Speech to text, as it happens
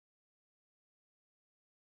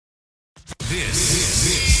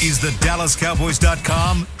This is the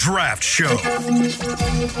DallasCowboys.com Draft Show.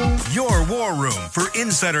 Your war room for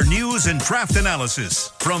insider news and draft analysis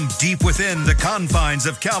from deep within the confines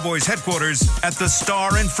of Cowboys headquarters at the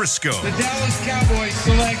Star in Frisco. The Dallas Cowboys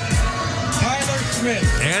select Tyler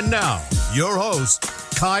Smith. And now, your host,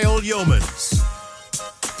 Kyle Yeomans.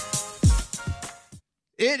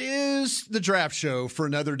 It is the draft show for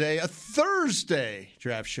another day, a Thursday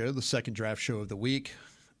draft show, the second draft show of the week.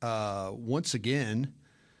 Once again,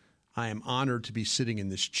 I am honored to be sitting in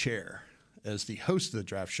this chair as the host of the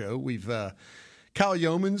draft show. We've Kyle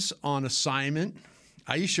Yeomans on assignment.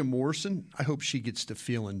 Aisha Morrison, I hope she gets to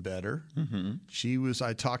feeling better.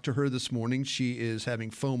 I talked to her this morning. She is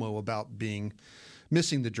having FOMO about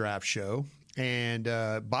missing the draft show. And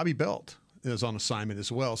Bobby Belt is on assignment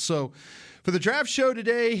as well. So for the draft show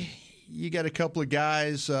today, you got a couple of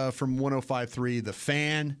guys from 105.3 The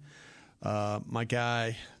Fan. My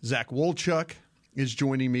guy, Zach Wolchuk, is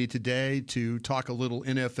joining me today to talk a little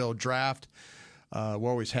NFL draft. We're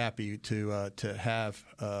always happy to have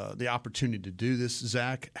the opportunity to do this.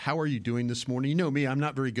 Zach, how are you doing this morning? You know me, I'm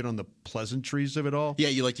not very good on the pleasantries of it all. Yeah,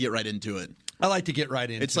 you like to get right into it. I like to get right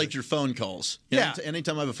into it. It's like your phone calls. Yeah.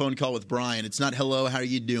 Anytime I have a phone call with Brian, it's not, hello, how are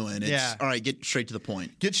you doing? It's, all right, get straight to the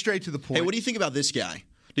point. Get straight to the point. Hey, what do you think about this guy?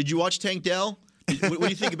 Did you watch Tank Dell? What do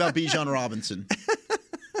you think about Bijan Robinson?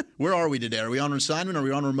 Where are we today? Are we on assignment? Are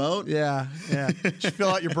we on remote? Yeah. Did you fill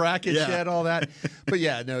out your brackets Yeah. yet? All that. But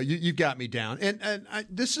yeah, no, you've got me down. And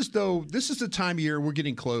this is the time of year we're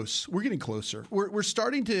getting close. We're getting closer. We're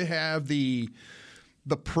starting to have the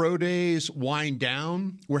pro days wind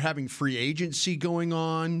down. We're having free agency going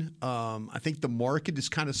on. I think the market is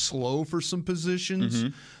kind of slow for some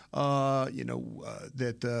positions. That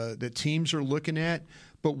teams are looking at.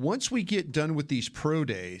 But once we get done with these pro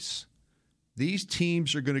days, these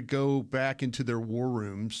teams are going to go back into their war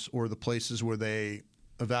rooms or the places where they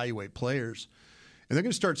evaluate players, and they're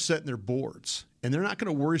going to start setting their boards. And they're not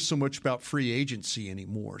going to worry so much about free agency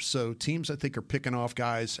anymore. So teams, I think, are picking off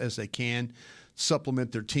guys as they can,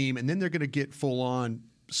 supplement their team, and then they're going to get full-on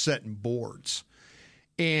setting boards.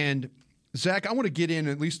 And, Zach, I want to get in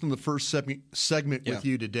at least on the first segment with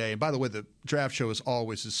you today. And, by the way, the draft show, as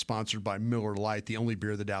always, is sponsored by Miller Lite, the only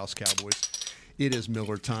beer of the Dallas Cowboys. It is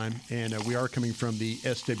Miller time, and we are coming from the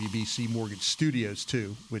SWBC Mortgage Studios,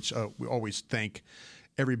 too, which we always thank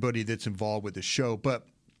everybody that's involved with the show. But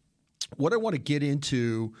what I want to get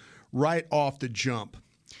into right off the jump,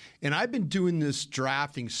 and I've been doing this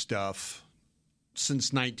drafting stuff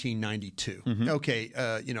since 1992. Okay,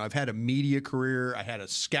 I've had a media career. I had a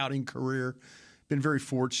scouting career. Been very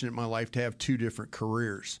fortunate in my life to have two different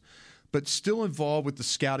careers. But still involved with the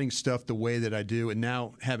scouting stuff the way that I do, and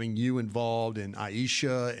now having you involved and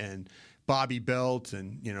Aisha and Bobby Belt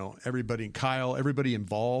and everybody and Kyle, everybody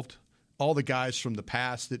involved, all the guys from the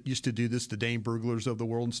past that used to do this, the Dane Bruglers of the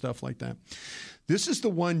world and stuff like that. This is the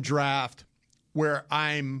one draft where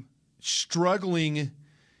I'm struggling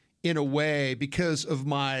in a way because of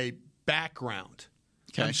my background.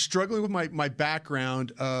 Okay. I'm struggling with my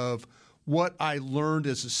background of what I learned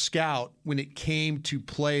as a scout when it came to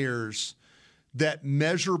players that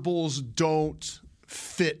measurables don't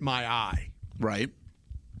fit my eye. Right.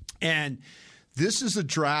 And this is a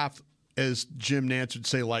draft, as Jim Nantz would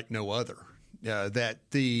say, like no other. Where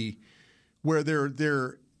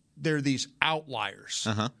there are these outliers.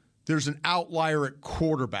 There's an outlier at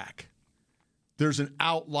quarterback. There's an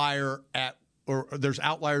outlier there's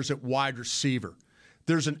outliers at wide receiver.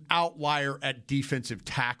 There's an outlier at defensive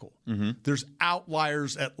tackle. There's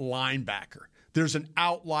outliers at linebacker. There's an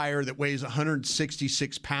outlier that weighs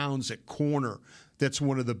 166 pounds at corner that's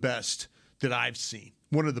one of the best that I've seen.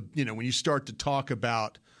 One of the, when you start to talk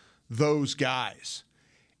about those guys.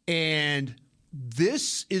 And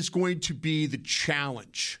this is going to be the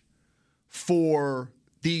challenge for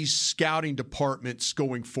these scouting departments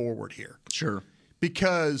going forward here. Sure.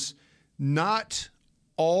 Because not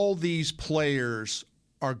all these players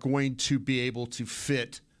are going to be able to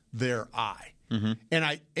fit their eye.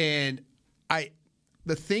 And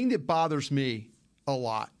the thing that bothers me a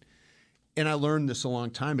lot, and I learned this a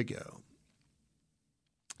long time ago,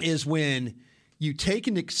 is when you take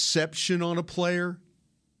an exception on a player,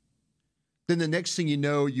 then the next thing you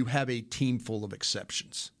know, you have a team full of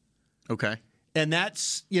exceptions. Okay. And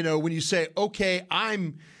that's, when you say, okay,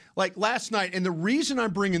 I'm like last night, and the reason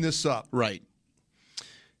I'm bringing this up. Right.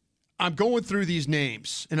 I'm going through these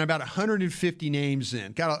names, and I'm about 150 names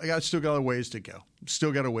in. Still got a ways to go.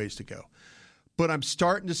 But I'm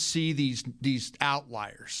starting to see these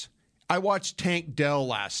outliers. I watched Tank Dell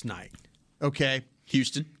last night, okay?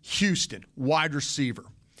 Houston, wide receiver.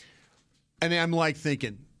 And I'm like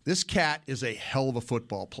thinking, This cat is a hell of a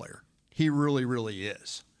football player. He really, really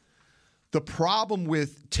is. The problem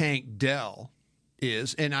with Tank Dell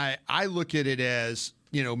is, and I look at it as,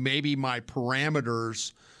 maybe my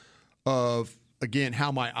parameters of, again,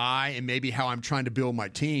 how my eye and maybe how I'm trying to build my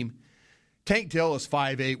team. Tank Dell is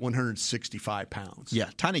 5'8", 165 pounds. Yeah,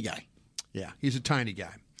 tiny guy. Yeah, he's a tiny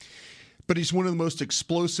guy. But he's one of the most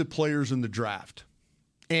explosive players in the draft.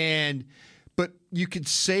 But you could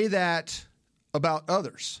say that about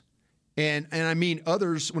others. And I mean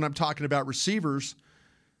others when I'm talking about receivers,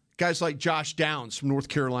 guys like Josh Downs from North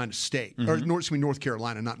Carolina State. Or North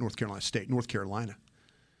Carolina, not North Carolina State, North Carolina.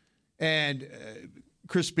 And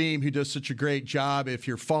Chris Beam, who does such a great job, if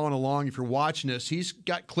you're following along, if you're watching us, he's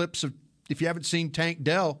got clips of, if you haven't seen Tank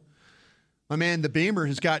Dell, my man, the Beamer,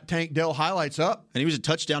 has got Tank Dell highlights up. And he was a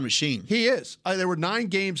touchdown machine. He is. There were 9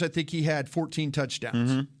 games, I think he had 14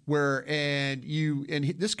 touchdowns.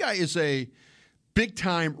 This guy is a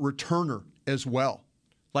big-time returner as well.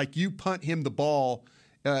 Like, you punt him the ball,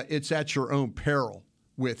 it's at your own peril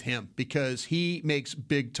with him because he makes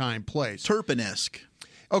big-time plays. Turpin-esque.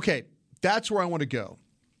 Okay, that's where I want to go.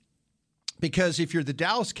 Because if you're the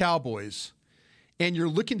Dallas Cowboys and you're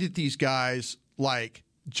looking at these guys like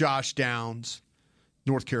Josh Downs,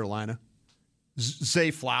 North Carolina,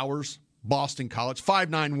 Zay Flowers, Boston College,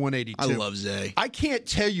 5'9", 182. I love Zay. I can't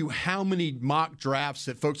tell you how many mock drafts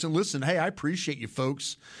that folks, and listen, hey, I appreciate you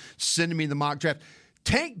folks sending me the mock draft.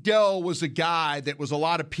 Tank Dell was a guy that was a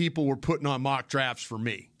lot of people were putting on mock drafts for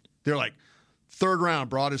me. They're like, 3rd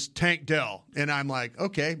round brought us Tank Dell. And I'm like,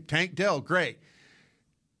 okay, Tank Dell, great.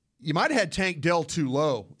 You might have had Tank Dell too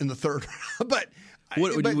low in the 3rd round, but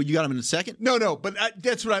you got him in the 2nd? No, but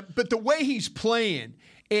that's what but the way he's playing,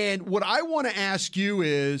 and what I want to ask you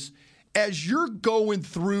is, as you're going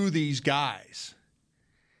through these guys,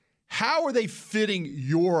 how are they fitting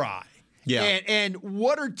your eye? Yeah. And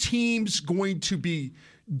what are teams going to be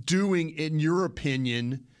doing, in your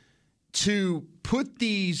opinion, to put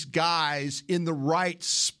these guys in the right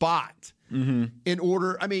spot in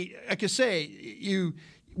order? I mean, like I say,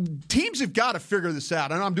 teams have got to figure this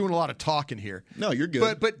out. I know I'm doing a lot of talking here. No, you're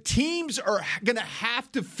good. But teams are going to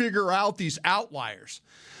have to figure out these outliers.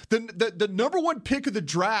 The number 1 pick of the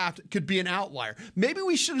draft could be an outlier. Maybe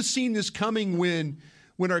we should have seen this coming when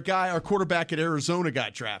our quarterback at Arizona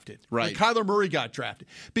got drafted. Right. When Kyler Murray got drafted.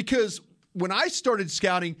 Because when I started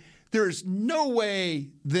scouting, there's no way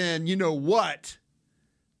then,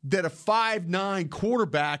 that a 5'9"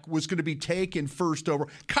 quarterback was going to be taken first over.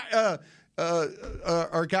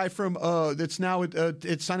 Our guy from that's now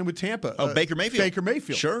it's signing with Tampa. Baker Mayfield. Baker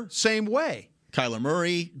Mayfield. Sure. Same way. Kyler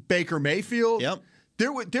Murray. Baker Mayfield. Yep.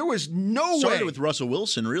 There was no way. Started with Russell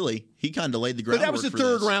Wilson, really. He kind of laid the groundwork. But that was a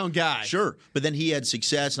 3rd round guy. Sure. But then he had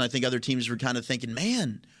success, and I think other teams were kind of thinking,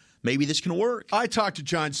 man, maybe this can work. I talked to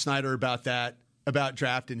John Snyder about that, about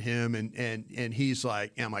drafting him, and he's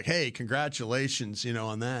like, and I'm like, hey, congratulations,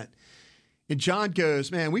 on that. And John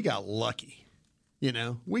goes, man, we got lucky.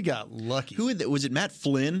 We got lucky. Was it Matt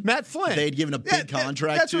Flynn? Matt Flynn. They had given a big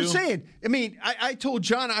contract that's to. That's what I'm saying. I mean, I told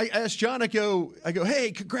John, I asked John, I go, hey,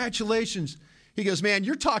 congratulations. He goes, man,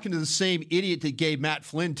 you're talking to the same idiot that gave Matt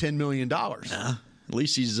Flynn $10 million. At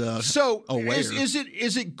least he's so aware.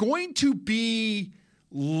 Is it going to be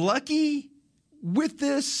lucky with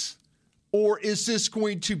this, or is this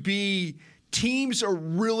going to be teams are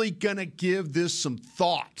really going to give this some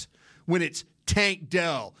thought when it's Tank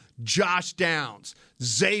Dell, Josh Downs,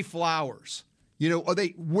 Zay Flowers? Are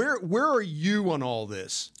they where are you on all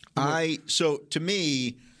this? So to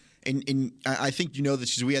me, and I think this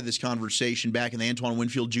because we had this conversation back in the Antoine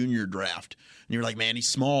Winfield Jr. draft. And you're like, man, he's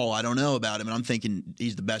small. I don't know about him. And I'm thinking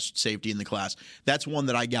he's the best safety in the class. That's one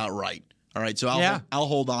that I got right. All right, so I'll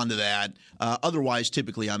hold on to that. Otherwise,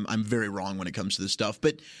 typically, I'm very wrong when it comes to this stuff.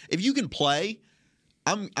 But if you can play,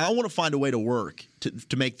 I want to find a way to work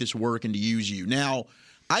to make this work and to use you. Now,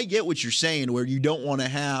 I get what you're saying, where you don't want to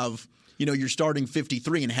have you're starting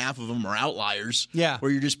 53 and half of them are outliers. Yeah,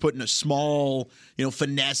 where you're just putting a small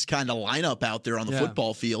finesse kind of lineup out there on the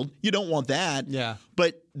football field. You don't want that. Yeah,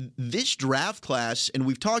 but this draft class, and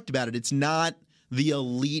we've talked about it, it's not the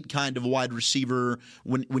elite kind of wide receiver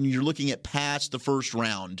when you're looking at past the 1st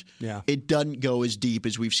round. Yeah. It doesn't go as deep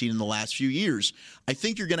as we've seen in the last few years. I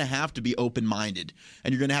think you're going to have to be open-minded,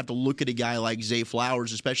 and you're going to have to look at a guy like Zay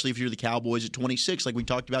Flowers, especially if you're the Cowboys at 26, like we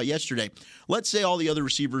talked about yesterday. Let's say all the other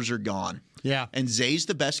receivers are gone. Yeah. And Zay's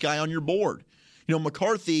the best guy on your board.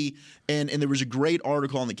 McCarthy, and there was a great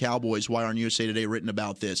article on the Cowboys, Wire on USA Today, written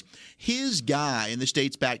about this. His guy, and this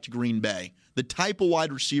dates back to Green Bay, the type of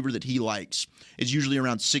wide receiver that he likes is usually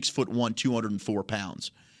around 6'1", 204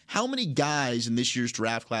 pounds. How many guys in this year's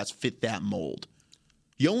draft class fit that mold?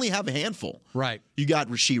 You only have a handful. Right. You got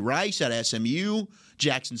Rashee Rice at SMU,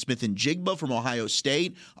 Jackson Smith and Jigba from Ohio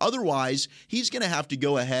State. Otherwise, he's going to have to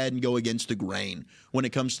go ahead and go against the grain when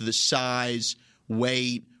it comes to the size,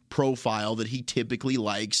 weight, profile that he typically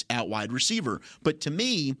likes at wide receiver. But to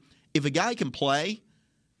me, if a guy can play,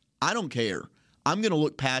 I don't care. I'm going to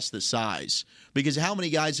look past the size, because how many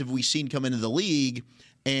guys have we seen come into the league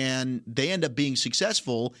and they end up being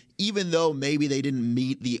successful even though maybe they didn't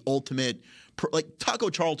meet the ultimate – like Taco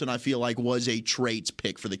Charlton, I feel like, was a traits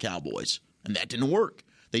pick for the Cowboys, and that didn't work.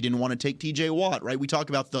 They didn't want to take T.J. Watt, right? We talk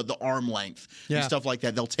about the arm length and stuff like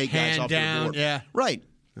that. They'll take guys off their board. Yeah. Right.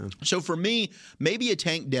 So for me, maybe a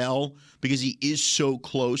Tank Dell, because he is so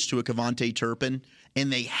close to a Kevontae Turpin,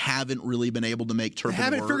 and they haven't really been able to make Turpin work.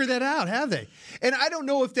 Haven't figured that out, have they? And I don't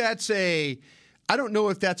know if that's a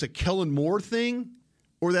Kellen Moore thing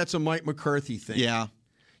or that's a Mike McCarthy thing. Yeah.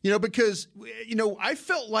 Because I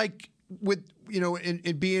felt like with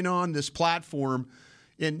in being on this platform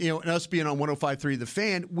and and us being on 105.3 The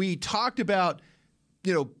Fan, we talked about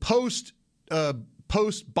post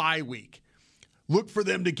bye week. Look for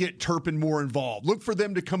them to get Turpin more involved. Look for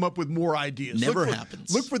them to come up with more ideas. Never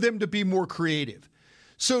happens. Look for them to be more creative.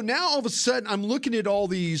 So now all of a sudden I'm looking at all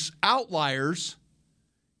these outliers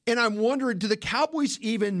and I'm wondering, do the Cowboys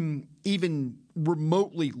even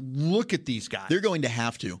remotely look at these guys? They're going to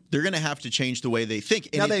have to. They're going to have to change the way they think.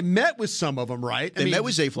 And now, they met with some of them, right? They met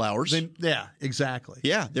with Zay Flowers. Yeah, exactly.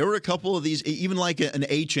 Yeah, there were a couple of these, even like an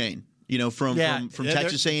A-Chain. From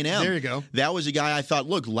Texas A&M. There you go. That was a guy I thought,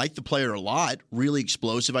 liked the player a lot, really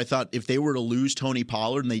explosive. I thought if they were to lose Tony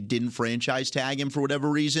Pollard and they didn't franchise tag him for whatever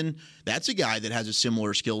reason, that's a guy that has a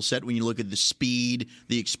similar skill set when you look at the speed,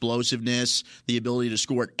 the explosiveness, the ability to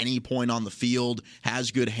score at any point on the field,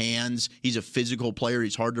 has good hands. He's a physical player.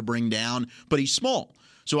 He's hard to bring down, but he's small.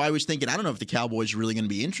 So I was thinking, I don't know if the Cowboys are really going to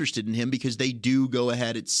be interested in him, because they do go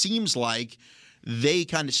ahead. It seems like they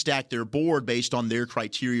kind of stack their board based on their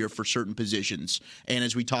criteria for certain positions. And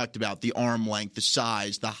as we talked about, the arm length, the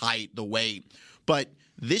size, the height, the weight. But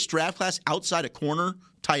this draft class, outside of corner,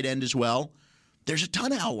 tight end as well, there's a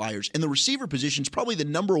ton of outliers. And the receiver position is probably the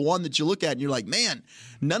number one that you look at and you're like, man,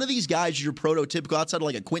 none of these guys are your prototypical, outside of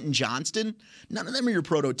like a Quentin Johnston, none of them are your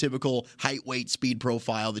prototypical height, weight, speed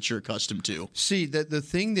profile that you're accustomed to. See, the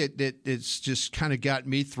thing that it's just kind of got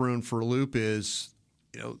me thrown for a loop is,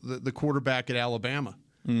 the quarterback at Alabama.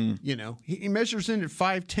 He measures in at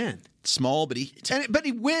 5'10". Small, but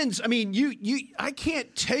he wins. I mean, I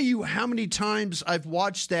can't tell you how many times I've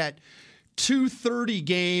watched that 2:30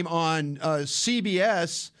 game on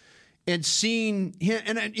CBS and seen him.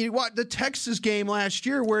 And you watch the Texas game last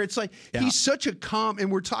year, where it's like he's such a calm.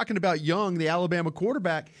 And we're talking about Young, the Alabama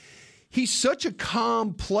quarterback. He's such a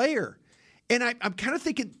calm player, and I'm kind of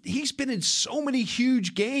thinking he's been in so many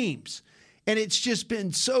huge games. And it's just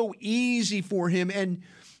been so easy for him. And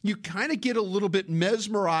you kind of get a little bit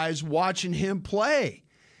mesmerized watching him play.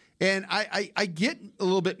 And I get a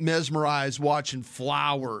little bit mesmerized watching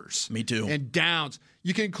Flowers. Me too. And Downs.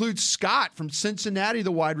 You can include Scott from Cincinnati,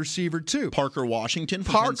 the wide receiver, too. Parker Washington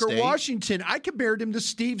from Penn State. Washington. I compared him to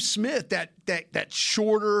Steve Smith, that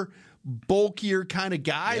shorter, bulkier kind of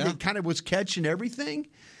guy that kind of was catching everything.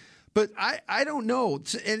 But I don't know.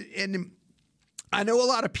 And I know a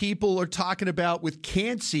lot of people are talking about with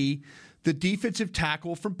Kancey, the defensive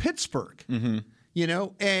tackle from Pittsburgh,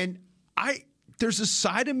 and there's a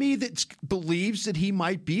side of me that believes that he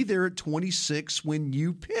might be there at 26 when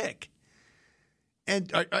you pick.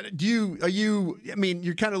 And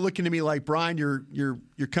you're kind of looking at me like, Brian,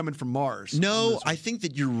 you're coming from Mars. No, I think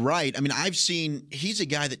that you're right. I mean, he's a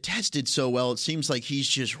guy that tested so well. It seems like he's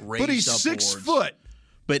just raised up. But he's upwards. 6 foot.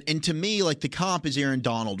 And to me, like, the comp is Aaron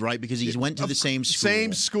Donald, right? Because he went to the same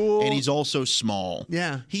school. And he's also small.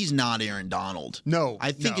 Yeah. He's not Aaron Donald. No.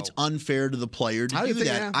 I think it's unfair to the player to do that.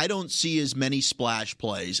 Yeah. I don't see as many splash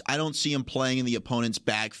plays. I don't see him playing in the opponent's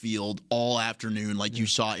backfield all afternoon like you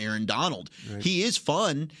saw Aaron Donald. Right. He is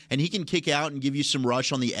fun, and he can kick out and give you some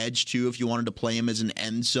rush on the edge, too, if you wanted to play him as an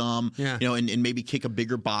end some, and maybe kick a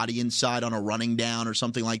bigger body inside on a running down or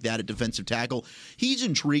something like that at defensive tackle. He's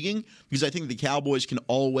intriguing because I think the Cowboys can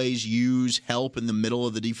always use help in the middle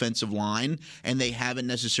of the defensive line, and they haven't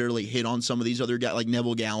necessarily hit on some of these other guys like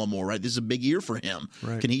Neville Gallimore, right? This is a big year for him.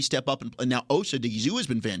 Right. Can he step up? And now Osa Digizu has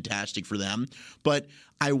been fantastic for them, but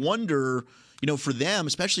I wonder, for them,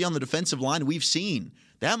 especially on the defensive line, we've seen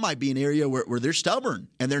that might be an area where they're stubborn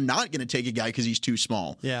and they're not going to take a guy because he's too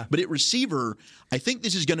small. Yeah. But at receiver, I think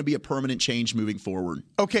this is going to be a permanent change moving forward.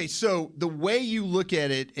 Okay, so the way you look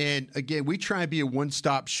at it, and again, we try and be a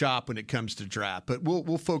one-stop shop when it comes to draft, but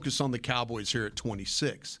we'll focus on the Cowboys here at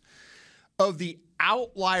 26. of the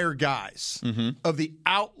outlier guys,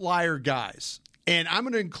 and I'm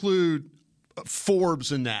going to include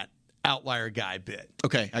Forbes in that outlier guy bit.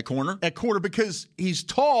 Okay, at corner? At corner, because he's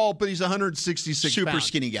tall, but he's 166 Super pounds.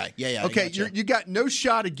 skinny guy. Yeah. Okay, you got no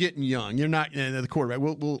shot of getting young. You're not the quarterback.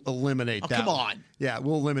 We'll eliminate that. Come one. on. Yeah,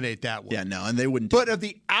 we'll eliminate that one. Yeah, no, and they wouldn't. But of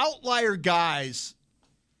the outlier guys,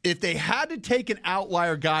 if they had to take an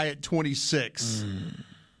outlier guy at 26,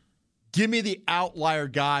 give me the outlier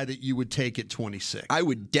guy that you would take at 26. I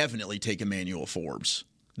would definitely take Emmanuel Forbes.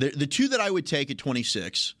 The two that I would take at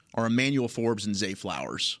 26 are Emmanuel Forbes and Zay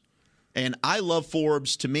Flowers. And I love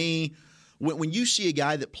Forbes. To me, when you see a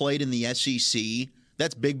guy that played in the SEC,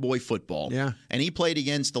 that's big boy football. Yeah. And he played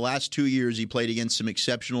against, the last 2 years, he played against some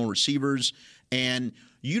exceptional receivers. And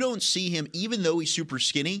you don't see him, even though he's super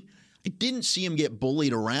skinny, I didn't see him get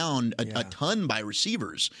bullied around a ton by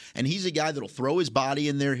receivers. And he's a guy that'll throw his body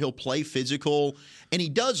in there. He'll play physical. And he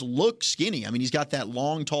does look skinny. I mean, he's got that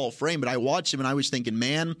long, tall frame. But I watched him and I was thinking,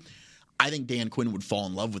 man, I think Dan Quinn would fall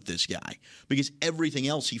in love with this guy because everything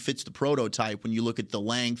else, he fits the prototype when you look at the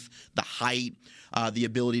length, the height, the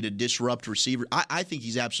ability to disrupt receiver. I think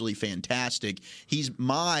he's absolutely fantastic. He's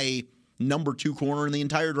my number 2 corner in the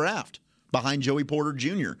entire draft behind Joey Porter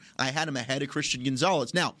Jr. I had him ahead of Christian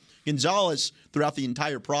Gonzalez. Now, Gonzalez, throughout the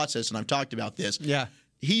entire process, and I've talked about this,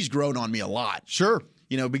 he's grown on me a lot. Sure.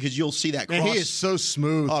 You know, because you'll see that cross. And he is so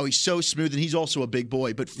smooth. Oh, he's so smooth, and he's also a big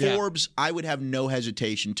boy. But Forbes, I would have no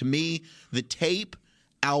hesitation. To me, the tape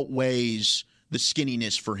outweighs the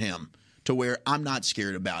skinniness for him to where I'm not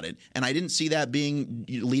scared about it. And I didn't see that being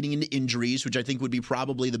leading into injuries, which I think would be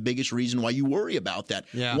probably the biggest reason why you worry about that.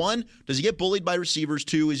 Yeah. 1, does he get bullied by receivers?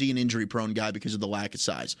 2, is he an injury-prone guy because of the lack of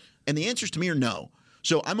size? And the answers to me are no.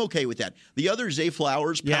 So I'm okay with that. The other, Zay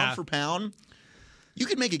Flowers, pound for pound, you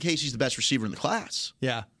could make a case he's the best receiver in the class.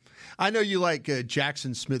 Yeah. I know you like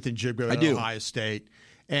Jackson Smith and Jigbo at Ohio State,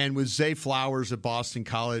 and with Zay Flowers at Boston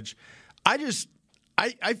College. I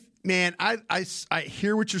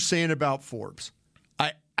hear what you're saying about Forbes.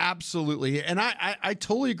 I absolutely, and I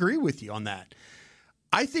totally agree with you on that.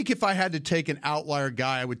 I think if I had to take an outlier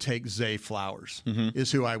guy, I would take Zay Flowers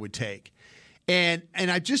is who I would take. And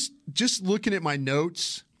I just looking at my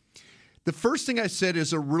notes, the first thing I said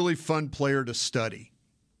is a really fun player to study.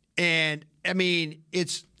 And I mean,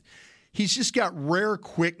 he's just got rare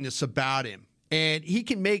quickness about him. And he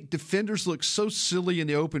can make defenders look so silly in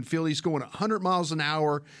the open field. He's going 100 miles an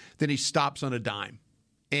hour, then he stops on a dime.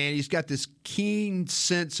 And he's got this keen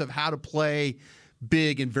sense of how to play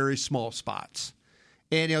big in very small spots.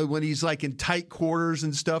 And when he's like in tight quarters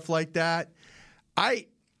and stuff like that, I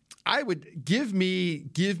would give me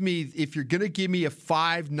if you're going to give me a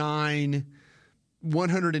 5'9",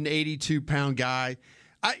 182-pound guy.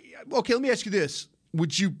 Okay, let me ask you this: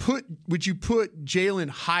 Would you put Jalen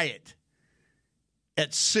Hyatt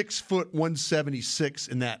at 6 foot 176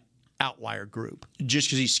 in that outlier group? Just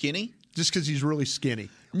because he's skinny? Just because he's really skinny.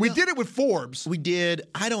 We did it with Forbes. We did.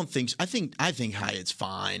 I don't think so. I think Hyatt's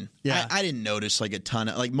fine. Yeah. I didn't notice like a ton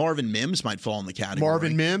of like Marvin Mims might fall in the category.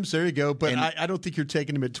 Marvin Mims, there you go. But I don't think you're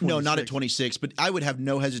taking him at 26. No, not at 26. But I would have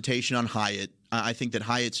no hesitation on Hyatt. I think that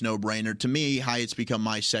Hyatt's no brainer. To me, Hyatt's become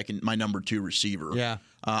my number 2 receiver. Yeah.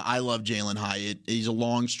 I love Jalen Hyatt. He's a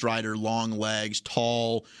long strider, long legs,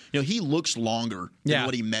 tall. He looks longer than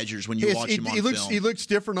what he measures when you watch him on film. He looks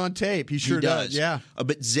different on tape. He sure does. Yeah.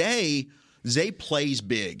 But Zay plays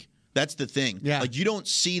big. That's the thing. Yeah. Like, you don't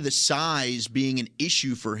see the size being an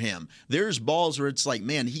issue for him. There's balls where it's like,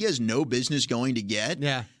 man, he has no business going to get.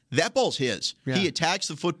 Yeah. That ball's his. Yeah. He attacks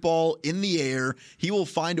the football in the air. He will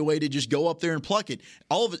find a way to just go up there and pluck it.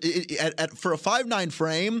 All of it for a 5'9"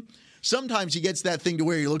 frame. Sometimes he gets that thing to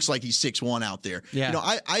where he looks like he's 6'1" out there. Yeah.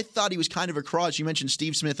 I thought he was kind of a cross. You mentioned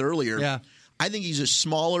Steve Smith earlier. Yeah. I think he's a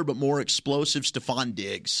smaller but more explosive Stephon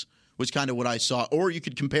Diggs. Was kind of what I saw. Or you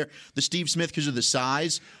could compare the Steve Smith because of the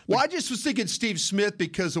size. Well, I just was thinking Steve Smith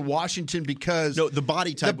because of Washington because the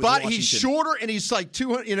body type. He's shorter and he's like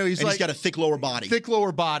 200. He's got a thick lower body. Thick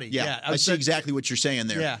lower body. Yeah, I see exactly what you're saying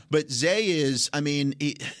there. Yeah. But Zay is. I mean,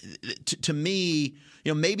 to me,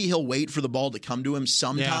 maybe he'll wait for the ball to come to him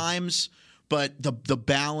sometimes. Yeah. But the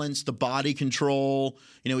balance, the body control,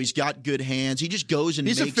 he's got good hands. He just goes and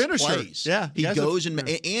makes a finisher. Plays. Yeah, he goes and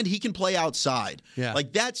he can play outside. Yeah.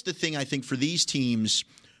 Like, that's the thing I think for these teams.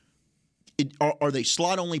 Are they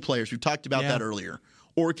slot only players? We've talked about that earlier.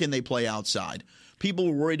 Or can they play outside? People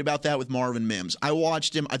were worried about that with Marvin Mims. I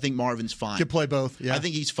watched him. I think Marvin's fine. Can play both. Yeah. I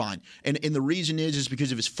think he's fine. And the reason is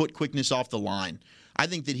because of his foot quickness off the line. I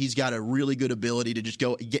think that he's got a really good ability to just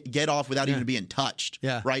go get off without even being touched.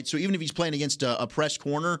 Yeah. Right? So even if he's playing against a press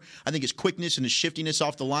corner, I think his quickness and his shiftiness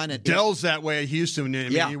off the line. Dell's that way at Houston. I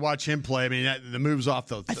mean, you watch him play. I mean, the moves off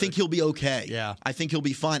the. I think he'll be okay. Yeah. I think he'll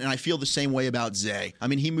be fine. And I feel the same way about Zay. I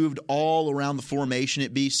mean, he moved all around the formation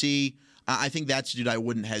at BC. I think that's a dude I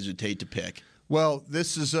wouldn't hesitate to pick. Well,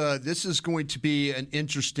 this is going to be an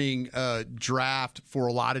interesting draft for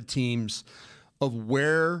a lot of teams of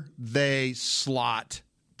where they slot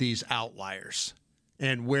these outliers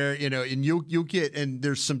and where, and you'll get, and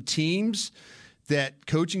there's some teams that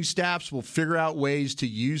coaching staffs will figure out ways to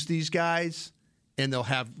use these guys and they'll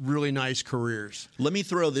have really nice careers. Let me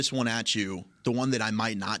throw this one at you. The one that I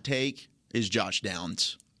might not take is Josh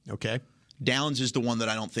Downs. Okay. Downs is the one that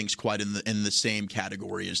I don't think is quite in the same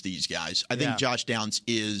category as these guys. I think Josh Downs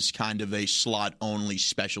is kind of a slot-only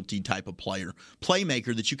specialty type of player.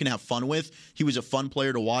 Playmaker that you can have fun with. He was a fun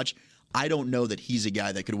player to watch. I don't know that he's a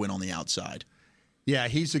guy that could win on the outside. Yeah,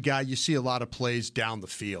 he's a guy you see a lot of plays down the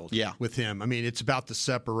field with him. I mean, it's about the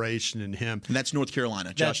separation in him. And that's North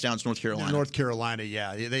Carolina. Josh Downs, North Carolina. North Carolina,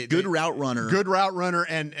 yeah. Good route runner. Good route runner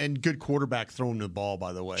and good quarterback throwing the ball,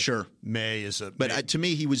 by the way. Sure. May is a – But to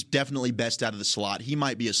me, he was definitely best out of the slot. He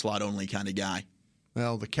might be a slot-only kind of guy.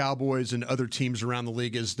 Well, the Cowboys and other teams around the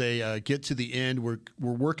league, as they get to the end, we're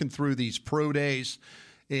working through these pro days.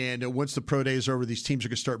 And once the pro days are over, these teams are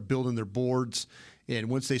going to start building their boards. And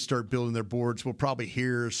once they start building their boards, we'll probably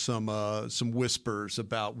hear some whispers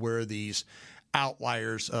about where these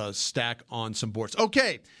outliers stack on some boards.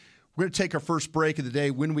 Okay, we're going to take our first break of the day.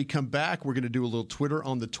 When we come back, we're going to do a little Twitter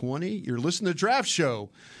on the 20. You're listening to the Draft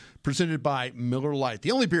Show, presented by Miller Lite,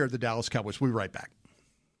 the only beer of the Dallas Cowboys. We'll be right back.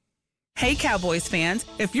 Hey Cowboys fans,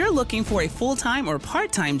 if you're looking for a full-time or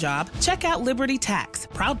part-time job, check out Liberty Tax,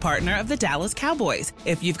 proud partner of the Dallas Cowboys.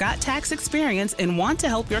 If you've got tax experience and want to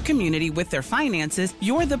help your community with their finances,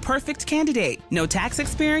 you're the perfect candidate. No tax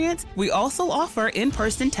experience? We also offer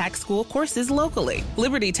in-person tax school courses locally.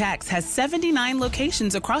 Liberty Tax has 79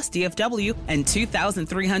 locations across DFW and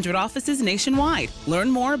 2,300 offices nationwide.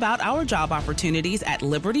 Learn more about our job opportunities at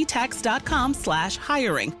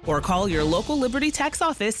libertytax.com/hiring or call your local Liberty Tax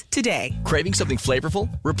office today. Craving something flavorful?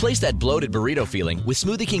 Replace that bloated burrito feeling with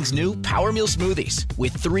Smoothie King's new Power Meal Smoothies.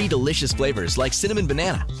 With 3 delicious flavors like cinnamon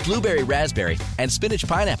banana, blueberry raspberry, and spinach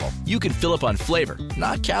pineapple, you can fill up on flavor,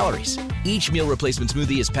 not calories. Each meal replacement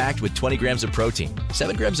smoothie is packed with 20 grams of protein,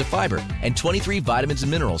 7 grams of fiber, and 23 vitamins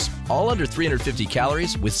and minerals, all under 350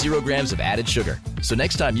 calories with 0 grams of added sugar. So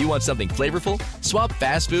next time you want something flavorful, swap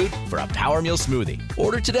fast food for a Power Meal Smoothie.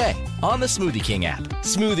 Order today on the Smoothie King app.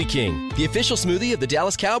 Smoothie King, the official smoothie of the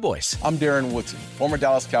Dallas Cowboys. I'm Darren Woodson, former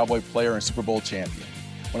Dallas Cowboy player and Super Bowl champion.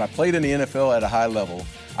 When I played in the NFL at a high level,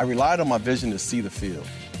 I relied on my vision to see the field.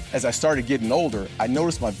 As I started getting older, I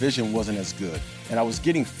noticed my vision wasn't as good, and I was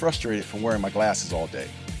getting frustrated from wearing my glasses all day.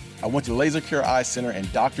 I went to Laser Care Eye Center, and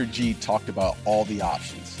Dr. G talked about all the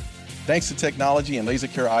options. Thanks to technology and Laser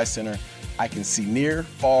Care Eye Center, I can see near,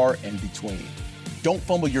 far, and between. Don't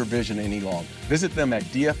fumble your vision any longer. Visit them at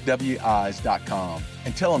dfweyes.com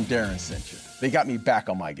and tell them Darren sent you. They got me back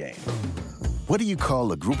on my game. What do you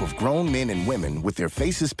call a group of grown men and women with their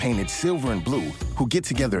faces painted silver and blue who get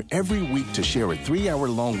together every week to share a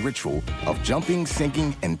 3-hour-long ritual of jumping,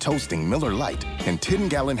 singing, and toasting Miller Lite in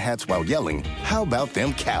 10-gallon hats while yelling, "How about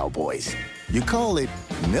them Cowboys?" You call it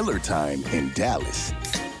Miller Time in Dallas.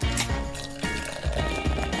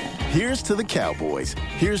 Here's to the Cowboys.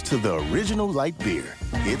 Here's to the original light beer.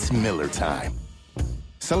 It's Miller Time.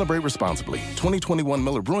 Celebrate responsibly. 2021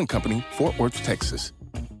 Miller Brewing Company, Fort Worth, Texas.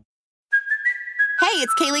 Hey,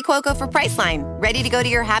 it's Kaylee Cuoco for Priceline. Ready to go to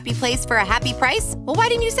your happy place for a happy price? Well, why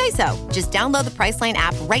didn't you say so? Just download the Priceline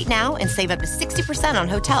app right now and save up to 60% on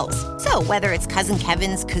hotels. So whether it's Cousin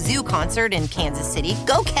Kevin's Kazoo Concert in Kansas City,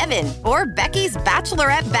 go Kevin, or Becky's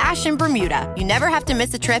Bachelorette Bash in Bermuda, you never have to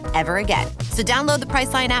miss a trip ever again. So download the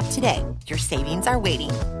Priceline app today. Your savings are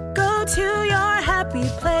waiting. Go to your happy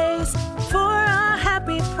place for a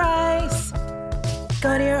happy price.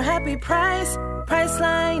 Go to your happy price,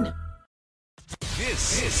 Priceline.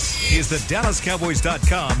 This is the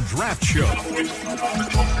DallasCowboys.com Draft Show.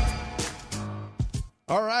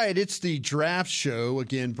 All right, it's the Draft Show,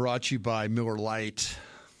 again brought to you by Miller Lite.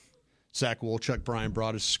 Zach Wolchuk, Brian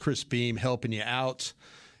Broaddus, Chris Beam helping you out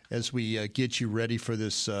as we get you ready for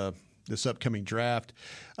this upcoming draft.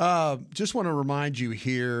 Just want to remind you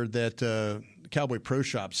here that Cowboy Pro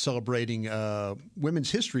Shop celebrating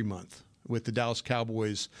Women's History Month with the Dallas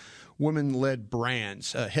Cowboys women-led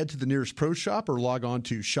brands. Head to the nearest pro shop or log on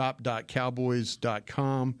to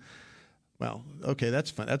shop.cowboys.com. Well, okay,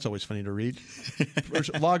 that's fun. That's always funny to read.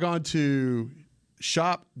 Log on to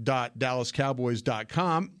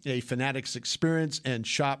shop.dallascowboys.com, a Fanatics experience, and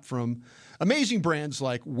shop from amazing brands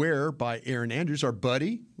like Wear by Erin Andrews, our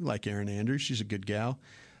buddy. We like Erin Andrews. She's a good gal.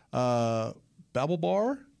 Bevel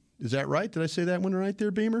Bar, is that right? Did I say that one right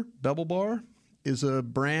there, Beamer? Bevel Bar is a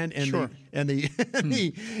brand, and sure.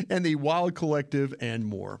 the Wild Collective and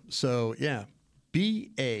more. So yeah,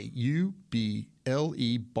 BAUBLE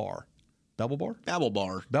Bar, Bevel Bar,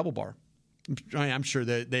 Bevel Bar. I'm sure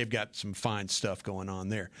that they've got some fine stuff going on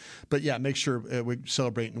there. But yeah, make sure we're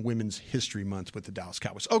celebrating Women's History Month with the Dallas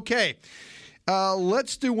Cowboys. Okay,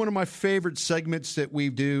 let's do one of my favorite segments that we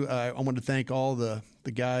do. I want to thank all the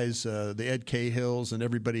guys, the Ed Cahills, and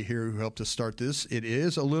everybody here who helped us start this. It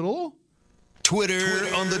is a little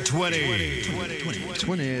Twitter on the 20.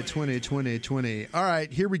 20. All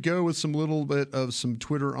right, here we go with some little bit of some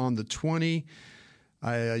Twitter on the 20.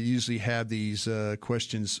 I usually have these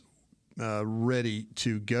questions ready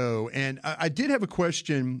to go, and I did have a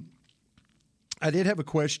question.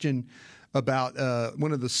 About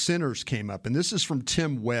one of the centers came up, and this is from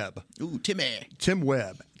Tim Webb. Ooh, Timmy. Tim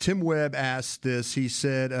Webb. Tim Webb asked this. He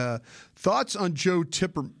said, thoughts on Joe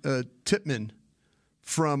Tippmann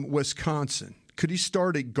from Wisconsin. Could he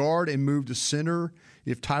start at guard and move to center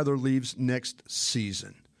if Tyler leaves next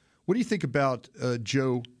season? What do you think about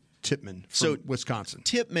Joe Tippmann from Wisconsin?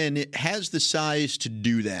 Tippmann has the size to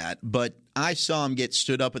do that, but I saw him get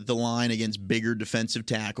stood up at the line against bigger defensive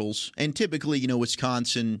tackles. And typically,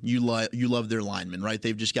 Wisconsin, you love their linemen, right?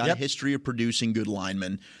 They've just got a history of producing good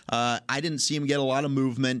linemen. I didn't see him get a lot of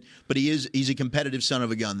movement, but he's a competitive son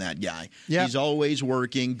of a gun, that guy. Yep. He's always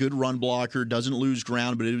working, good run blocker, doesn't lose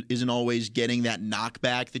ground, but it isn't always getting that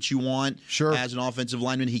knockback that you want as an offensive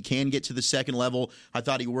lineman. He can get to the second level. I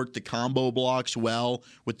thought he worked the combo blocks well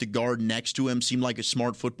with the guard next to him. Seemed like a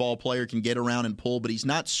smart football player, can get around and pull, but he's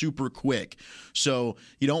not super quick. So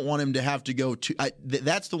you don't want him to have to go to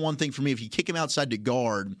that's the one thing for me. If you kick him outside to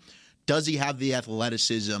guard, does he have the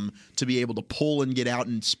athleticism to be able to pull and get out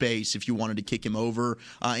in space if you wanted to kick him over?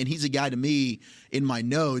 And he's a guy, to me, in my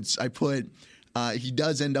notes, I put he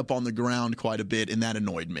does end up on the ground quite a bit, and that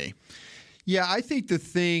annoyed me. Yeah, I think the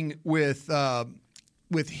thing with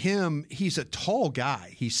him, he's a tall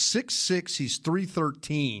guy. He's 6'6", he's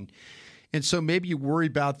 313. And so maybe you worry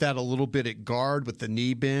about that a little bit at guard with the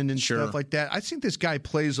knee bend and stuff like that. I think this guy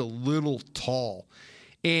plays a little tall.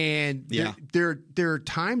 And there are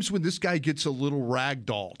times when this guy gets a little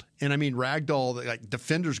ragdolled. And I mean ragdoll, like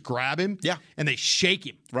defenders grab him and they shake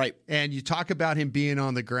him. Right. And you talk about him being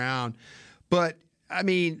on the ground. But, I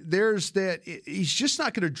mean, there's that. He's just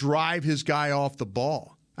not going to drive his guy off the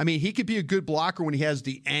ball. I mean, he could be a good blocker when he has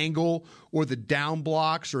the angle or the down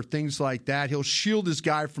blocks or things like that. He'll shield his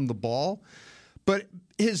guy from the ball. But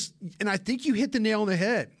and I think you hit the nail on the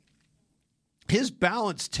head. His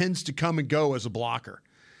balance tends to come and go as a blocker.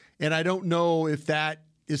 And I don't know if that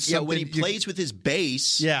is something. Yeah, when he plays with his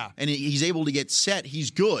base and he's able to get set,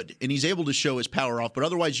 he's good. And he's able to show his power off. But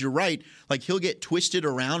otherwise, you're right. Like, he'll get twisted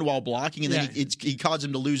around while blocking, and then he causes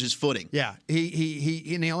him to lose his footing. Yeah,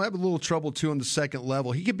 he'll have a little trouble, too, on the second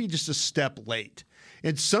level. He could be just a step late.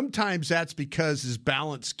 And sometimes that's because his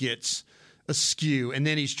balance gets askew, and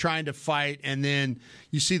then he's trying to fight, and then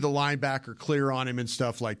you see the linebacker clear on him and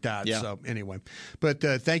stuff like that. Yeah. So anyway, but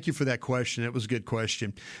thank you for that question. It was a good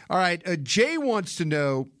question. All right, Jay wants to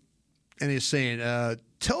know, and he's saying,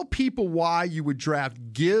 tell people why you would draft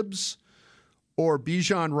Gibbs or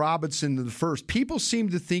Bijan Robinson in the first. People seem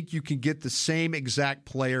to think you can get the same exact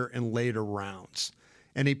player in later rounds.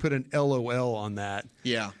 And he put an LOL on that.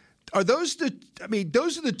 Yeah. Are those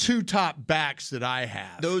those are the two top backs that I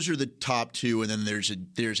have. Those are the top two, and then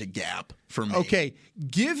there's a gap for me. Okay,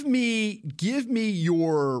 give me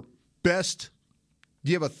your best.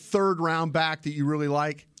 Do you have a third round back that you really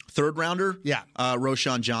like? Third rounder? Yeah.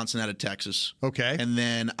 Roshan Johnson out of Texas. Okay. And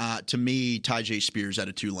then to me, Tyjae Spears out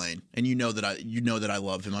of Tulane. And you know that I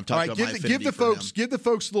love him. I'm talking about my affinity for him. Give the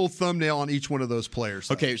folks a little thumbnail on each one of those players.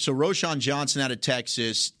 Though. Okay, so Roshan Johnson out of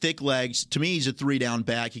Texas, thick legs. To me, he's a 3-down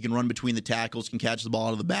back. He can run between the tackles, can catch the ball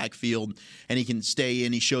out of the backfield, and he can stay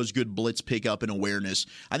in. He shows good blitz pickup and awareness.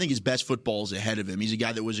 I think his best football is ahead of him. He's a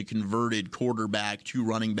guy that was a converted quarterback to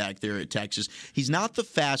running back there at Texas. He's not the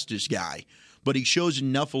fastest guy, but he shows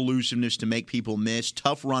enough elusiveness to make people miss.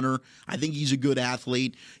 Tough runner. I think he's a good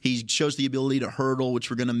athlete. He shows the ability to hurdle, which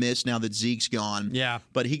we're going to miss now that Zeke's gone. Yeah.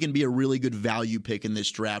 But he can be a really good value pick in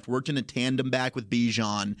this draft. Worked in a tandem back with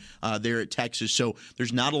Bijan there at Texas, so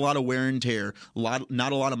there's not a lot of wear and tear,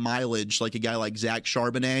 not a lot of mileage like a guy like Zach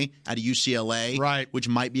Charbonnet out of UCLA, right, which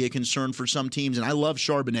might be a concern for some teams. And I love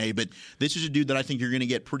Charbonnet, but this is a dude that I think you're going to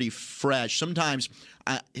get pretty fresh. Sometimes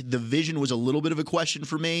the vision was a little bit of a question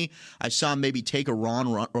for me. I saw him maybe take a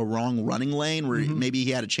wrong running lane where maybe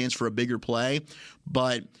he had a chance for a bigger play,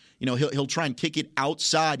 but he'll try and kick it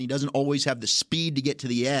outside. And he doesn't always have the speed to get to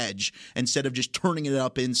the edge instead of just turning it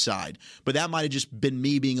up inside. But that might have just been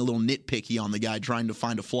me being a little nitpicky on the guy, trying to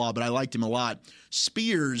find a flaw. But I liked him a lot.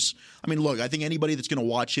 Spears, look, I think anybody that's going to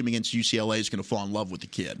watch him against UCLA is going to fall in love with the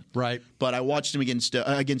kid. Right. But I watched him against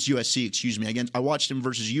USC, I watched him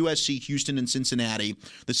versus USC, Houston, and Cincinnati.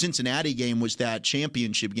 The Cincinnati game was that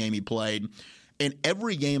championship game he played. And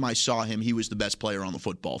every game I saw him, he was the best player on the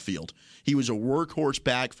football field. He was a workhorse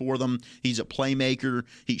back for them. He's a playmaker.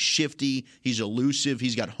 He's shifty. He's elusive.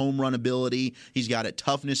 He's got home run ability. He's got a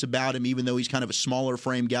toughness about him, even though he's kind of a smaller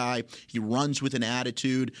frame guy. He runs with an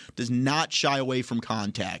attitude, does not shy away from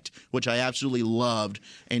contact, which I absolutely loved.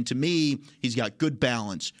 And to me, he's got good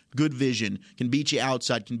balance, good vision, can beat you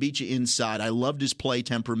outside, can beat you inside. I loved his play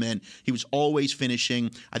temperament. He was always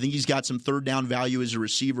finishing. I think he's got some third down value as a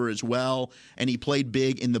receiver as well, and he played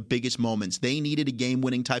big in the biggest moments. They needed a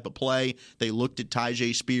game-winning type of play. They looked at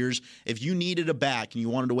Tyjae Spears. If you needed a back and you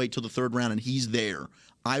wanted to wait till the third round and he's there,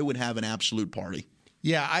 I would have an absolute party.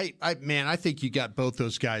 Yeah, I think you got both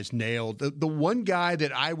those guys nailed. The one guy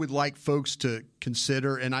that I would like folks to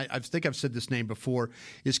consider, and I think I've said this name before,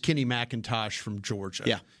 is Kenny McIntosh from Georgia.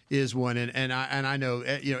 Yeah, is one, and I know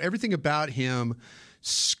everything about him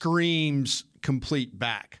screams complete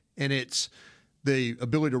back, and it's the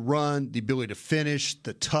ability to run, the ability to finish,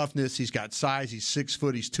 the toughness. He's got size. He's 6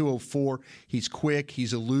 foot. He's 204. He's quick.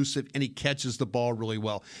 He's elusive, and he catches the ball really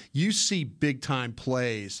well. You see big-time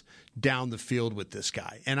plays down the field with this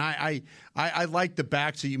guy. And I like the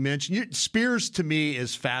backs that you mentioned. Spears, to me,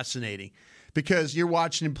 is fascinating because you're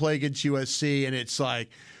watching him play against USC, and it's like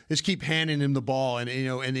just keep handing him the ball. And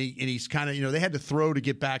he's kind of, they had to throw to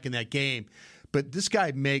get back in that game. But this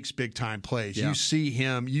guy makes big-time plays. Yeah. You see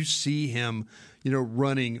him,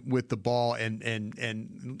 running with the ball and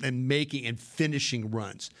making and finishing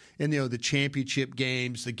runs. And the championship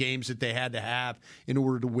games, the games that they had to have in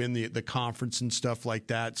order to win the conference and stuff like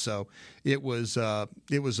that. So it was a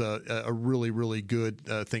really, really good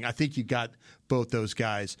thing. I think you got both those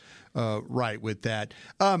guys right with that.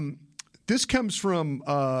 This comes from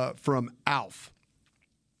Alf.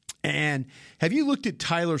 And have you looked at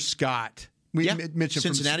Tyler Scott? We mentioned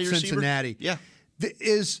Cincinnati from Cincinnati. Yeah.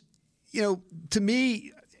 To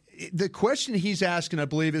me, the question he's asking, I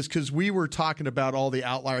believe, is because we were talking about all the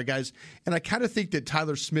outlier guys, and I kind of think that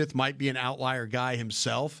Tyler Smith might be an outlier guy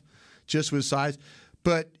himself, just with size.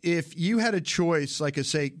 But if you had a choice, like I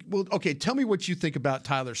say, well, okay, tell me what you think about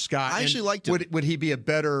Tyler Scott. I actually liked him. Would he be a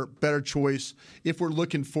better choice if we're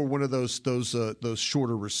looking for one of those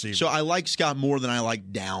shorter receivers? So I like Scott more than I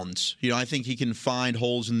like Downs. I think he can find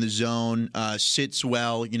holes in the zone, sits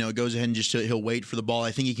well. Goes ahead and he'll wait for the ball.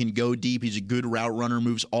 I think he can go deep. He's a good route runner,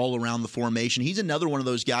 moves all around the formation. He's another one of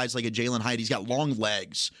those guys like a Jalen Hyatt. He's got long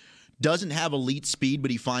legs. Doesn't have elite speed, but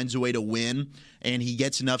he finds a way to win, and he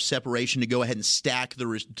gets enough separation to go ahead and stack the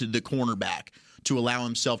cornerback to allow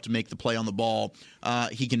himself to make the play on the ball.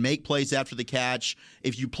 He can make plays after the catch.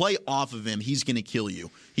 If you play off of him, he's going to kill you.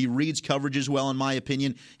 He reads coverages well, in my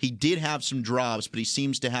opinion. He did have some drops, but he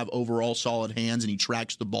seems to have overall solid hands, and he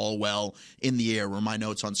tracks the ball well in the air, were my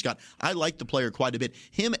notes on Scott. I like the player quite a bit.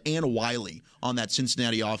 Him and Wiley on that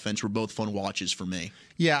Cincinnati offense were both fun watches for me.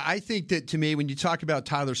 Yeah, I think that, to me, when you talk about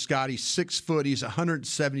Tyler Scott, he's 6 foot, he's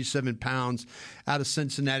 177 pounds out of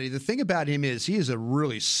Cincinnati. The thing about him is he is a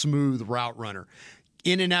really smooth route runner.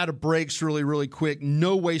 In and out of breaks really, really quick,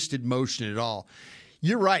 no wasted motion at all.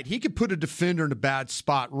 You're right. He could put a defender in a bad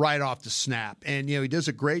spot right off the snap. And, he does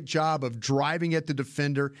a great job of driving at the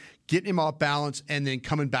defender, getting him off balance, and then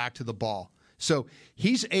coming back to the ball. So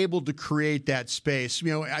he's able to create that space.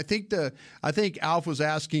 I think Alf was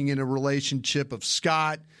asking in a relationship of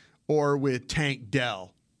Scott or with Tank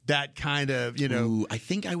Dell. That kind of, Ooh, I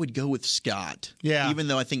think I would go with Scott. Yeah. Even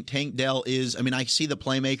though I think Tank Dell is, I see the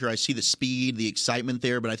playmaker, I see the speed, the excitement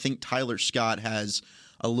there, but I think Tyler Scott has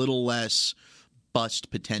a little less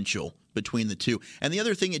bust potential between the two. And the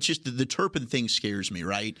other thing, it's just the Turpin thing scares me,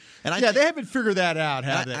 right? And they haven't figured that out,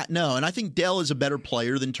 have they? No, and I think Dell is a better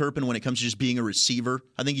player than Turpin when it comes to just being a receiver.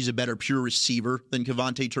 I think he's a better pure receiver than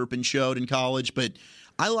Kevontae Turpin showed in college, but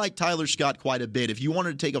I like Tyler Scott quite a bit. If you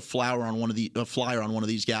wanted to take a flyer on one of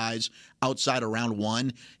these guys outside of round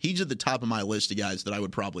 1, he's at the top of my list of guys that I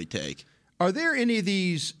would probably take. Are there any of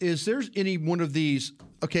these? Is there any one of these?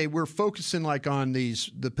 Okay, we're focusing like on the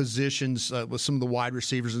positions with some of the wide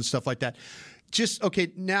receivers and stuff like that. Just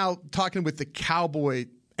okay. Now talking with the Cowboy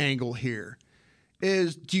angle here,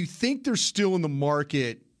 do you think they're still in the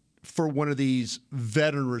market for one of these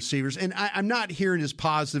veteran receivers? And I'm not hearing as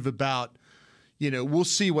positive about. We'll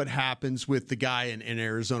see what happens with the guy in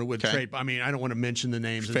Arizona with trade. I mean, I don't want to mention the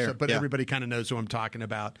names and stuff, but everybody kind of knows who I'm talking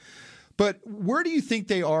about. But where do you think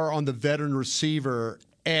they are on the veteran receiver,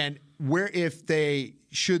 and where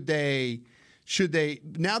should they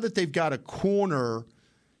now that they've got a corner,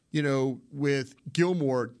 with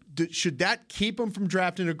Gilmore, should that keep them from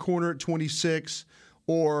drafting a corner at 26,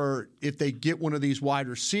 or if they get one of these wide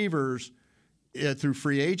receivers through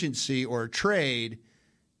free agency or a trade,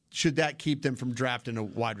 should that keep them from drafting a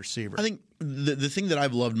wide receiver? I think the thing that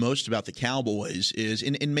I've loved most about the Cowboys is,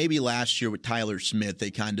 and maybe last year with Tyler Smith,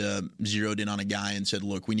 they kind of zeroed in on a guy and said,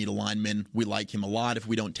 look, we need a lineman. We like him a lot. If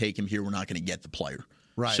we don't take him here, we're not going to get the player.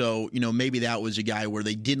 Right. So, maybe that was a guy where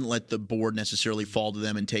they didn't let the board necessarily fall to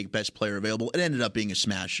them and take best player available. It ended up being a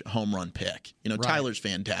smash home run pick. Right. Tyler's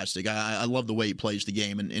fantastic. I love the way he plays the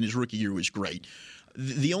game, and his rookie year was great.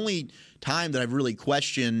 The only time that I've really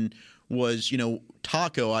questioned was,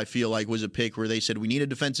 Taco, I feel like, was a pick where they said, we need a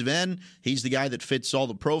defensive end. He's the guy that fits all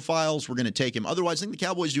the profiles. We're going to take him. Otherwise, I think the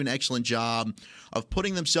Cowboys do an excellent job of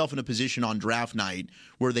putting themselves in a position on draft night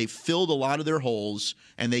where they filled a lot of their holes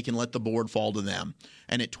and they can let the board fall to them.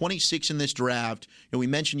 And at 26 in this draft, we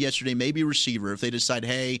mentioned yesterday maybe a receiver. If they decide,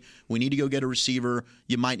 hey, we need to go get a receiver,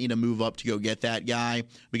 you might need to move up to go get that guy,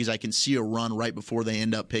 because I can see a run right before they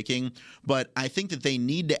end up picking. But I think that they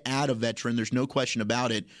need to add a veteran. There's no question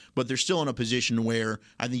about it. But they're still in a position where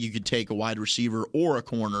I think you could take a wide receiver or a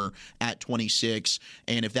corner at 26.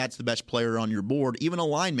 And if that's the best player on your board, even a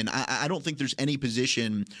lineman, I don't think there's any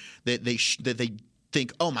position that they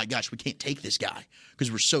think, oh my gosh, we can't take this guy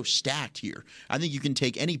because we're so stacked here. I think you can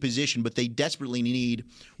take any position, but they desperately need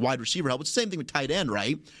wide receiver help. It's the same thing with tight end,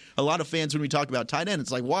 right? A lot of fans, when we talk about tight end,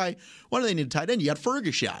 it's like, why do they need a tight end? You got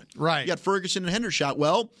Ferguson. Right. You got Ferguson and Hendershot.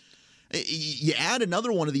 Well, you add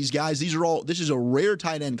another one of these guys. This is a rare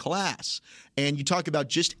tight end class. And you talk about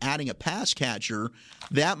just adding a pass catcher,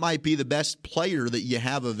 that might be the best player that you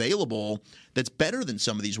have available that's better than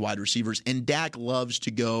some of these wide receivers. And Dak loves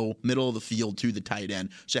to go middle of the field to the tight end.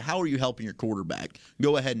 So how are you helping your quarterback?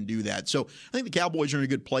 Go ahead and do that. So I think the Cowboys are in a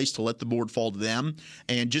good place to let the board fall to them.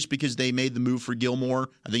 And just because they made the move for Gilmore,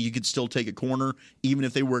 I think you could still take a corner. Even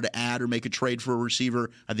if they were to add or make a trade for a receiver,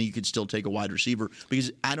 I think you could still take a wide receiver,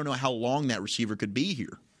 because I don't know how long that receiver could be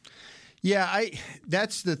here. Yeah,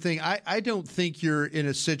 that's the thing. I don't think you're in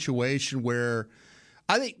a situation where –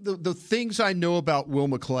 I think the things I know about Will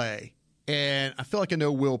McClay, and I feel like I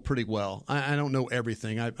know Will pretty well. I don't know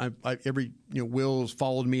everything. Will's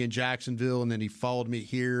followed me in Jacksonville, and then he followed me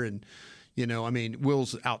here. And,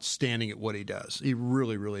 Will's outstanding at what he does. He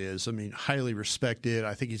really, really is. Highly respected.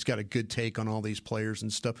 I think he's got a good take on all these players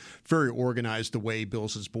and stuff. Very organized the way he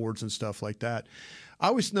builds his boards and stuff like that. I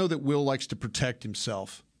always know that Will likes to protect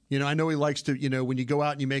himself. I know he likes to, when you go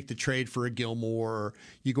out and you make the trade for a Gilmore, or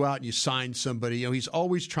you go out and you sign somebody, he's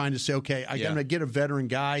always trying to say, okay, I'm going to get a veteran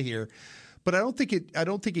guy here. But I don't think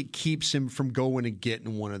it keeps him from going and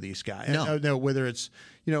getting one of these guys. No, whether it's,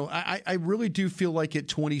 I really do feel like at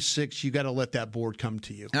 26, you got to let that board come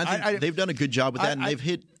to you. And I think they've done a good job with that, and they've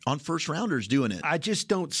hit on first rounders doing it. I just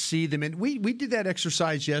don't see them. And we did that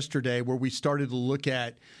exercise yesterday where we started to look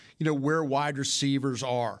at, where wide receivers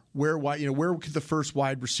are, where could the first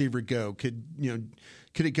wide receiver go? Could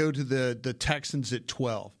it go to the Texans at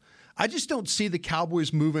 12? I just don't see the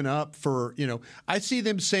Cowboys moving up for, I see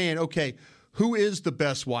them saying, okay, who is the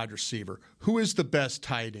best wide receiver? Who is the best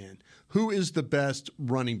tight end? Who is the best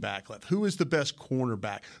running back left? Who is the best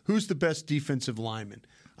cornerback? Who's the best defensive lineman?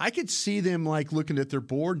 I could see them looking at their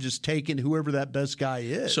board and just taking whoever that best guy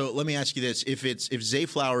is. So let me ask you this. If Zay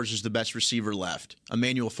Flowers is the best receiver left,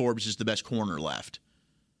 Emmanuel Forbes is the best corner left,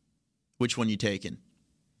 which one you taking?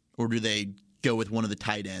 Or do they go with one of the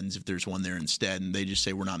tight ends if there's one there instead, and they just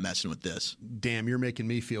say, we're not messing with this? Damn, you're making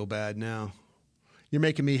me feel bad now. You're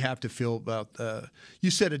making me have to feel about you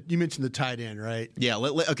said it. You mentioned the tight end, right? Yeah.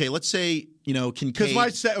 Okay, let's say, Kincaid.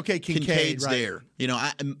 Because Kincaid's right.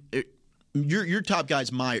 There. Your top guy's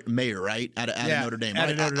Mayer, right? Out of Notre Dame.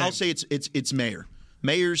 I'll say it's Mayer.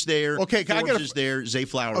 Mayer's there. Okay, Forbes is there. Zay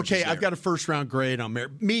Flowers is there. I've got a first-round grade on Mayer.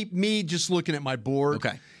 Me just looking at my board.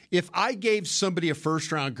 Okay. If I gave somebody a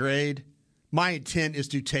first-round grade, My intent is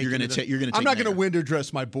to take. You're going to take. I'm not going to window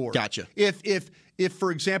dress my board. Gotcha. If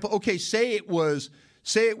for example, okay, say it was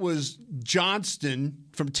Johnston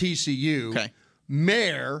from TCU, okay,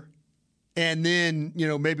 Mayer, and then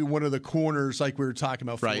maybe one of the corners like we were talking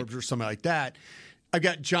about, right, Forbes or something like that. I've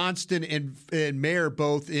got Johnston and Mayer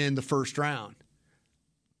both in the first round.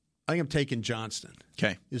 I think I'm taking Johnston.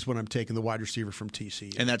 Okay, is what I'm taking, the wide receiver from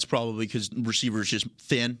TCU, and that's probably because receivers just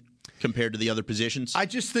thin compared to the other positions. I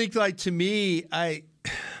just think, like, to me, I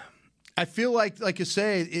feel like I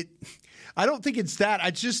say it. I don't think it's that. I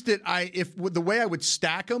just that if the way I would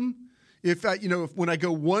stack them, if when I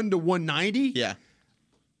go 1 to 190, yeah,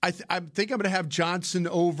 I think I'm going to have Johnson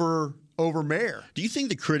over Mayer. Do you think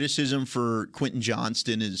the criticism for Quentin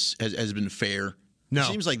Johnston has been fair? No. It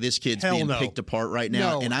seems like this kid's being picked apart right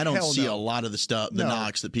now, and I don't see a lot of the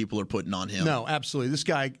knocks that people are putting on him. No, absolutely.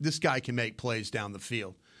 This guy can make plays down the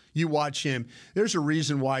field. You watch him. There's a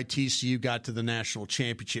reason why TCU got to the national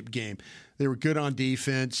championship game. They were good on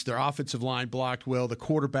defense. Their offensive line blocked well. The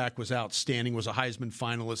quarterback was outstanding, was a Heisman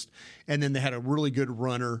finalist. And then they had a really good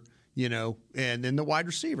runner, and then the wide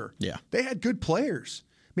receiver. Yeah. They had good players.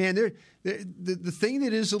 Man, the thing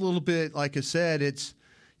that is a little bit, like I said, it's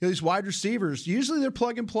these wide receivers, usually they're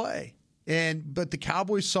plug and play. But the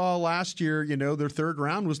Cowboys saw last year, their third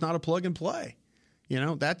round was not a plug and play.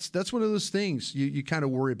 That's one of those things you kind of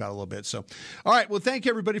worry about a little bit. So, all right. Well, thank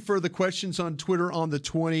everybody for the questions on Twitter on the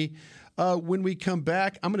 20. When we come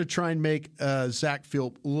back, I'm going to try and make Zach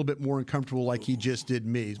feel a little bit more uncomfortable like he just did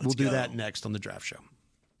me. We'll do that next on the Draft Show.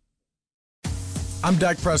 I'm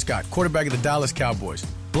Dak Prescott, quarterback of the Dallas Cowboys.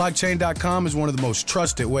 Blockchain.com is one of the most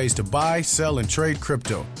trusted ways to buy, sell, and trade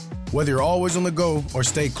crypto. Whether you're always on the go or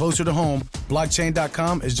stay closer to home,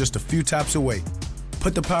 Blockchain.com is just a few taps away.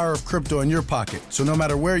 Put the power of crypto in your pocket, so no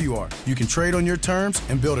matter where you are, you can trade on your terms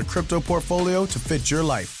and build a crypto portfolio to fit your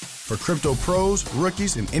life. For crypto pros,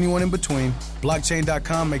 rookies, and anyone in between,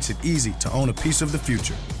 Blockchain.com makes it easy to own a piece of the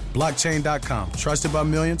future. Blockchain.com, trusted by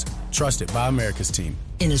millions, trusted by America's team.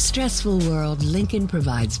 In a stressful world, Lincoln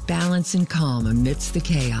provides balance and calm amidst the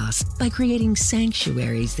chaos by creating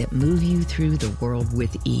sanctuaries that move you through the world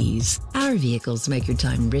with ease. Our vehicles make your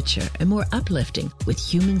time richer and more uplifting with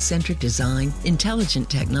human-centric design,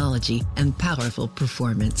 intelligent technology, and powerful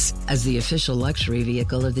performance. As the official luxury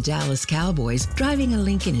vehicle of the Dallas Cowboys, driving a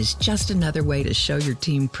Lincoln is just another way to show your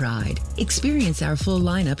team pride. Experience our full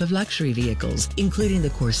lineup of luxury vehicles, including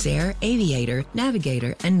the Corsair, Aviator,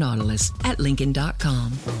 Navigator, and Nautilus at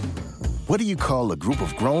Lincoln.com. What do you call a group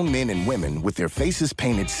of grown men and women with their faces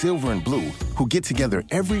painted silver and blue who get together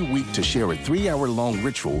every week to share a 3-hour-long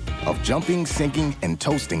ritual of jumping, sinking, and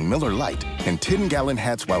toasting Miller Lite in 10-gallon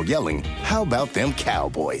hats while yelling, "How about them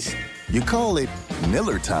Cowboys?" You call it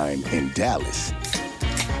Miller Time in Dallas.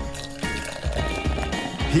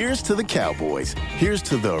 Here's to the Cowboys. Here's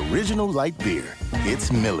to the original light beer.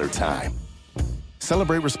 It's Miller Time.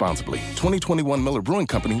 Celebrate responsibly. 2021 Miller Brewing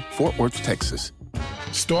Company, Fort Worth, Texas.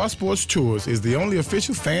 Star Sports Tours is the only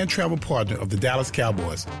official fan travel partner of the Dallas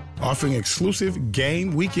Cowboys, offering exclusive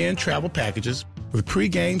game weekend travel packages with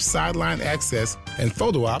pre-game sideline access and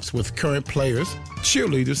photo ops with current players,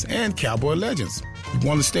 cheerleaders, and Cowboy legends. You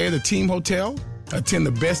want to stay at a team hotel, attend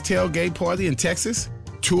the best tailgate party in Texas,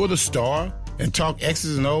 tour the Star, and talk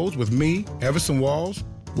X's and O's with me, Everson Walls?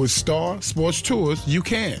 With Star Sports Tours, you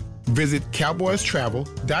can. Visit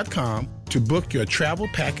cowboystravel.com to book your travel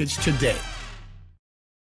package today.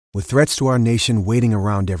 With threats to our nation waiting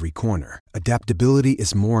around every corner, adaptability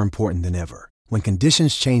is more important than ever. When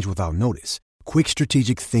conditions change without notice, quick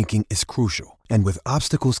strategic thinking is crucial. And with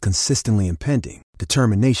obstacles consistently impending,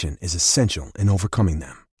 determination is essential in overcoming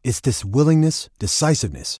them. It's this willingness,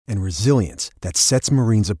 decisiveness, and resilience that sets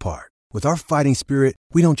Marines apart. With our fighting spirit,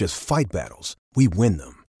 we don't just fight battles, we win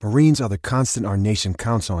them. Marines are the constant our nation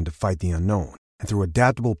counts on to fight the unknown. And through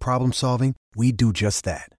adaptable problem solving, we do just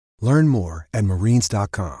that. Learn more at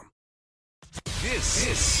Marines.com.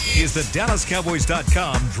 This is the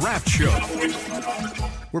DallasCowboys.com Draft Show.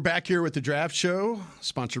 We're back here with the Draft Show,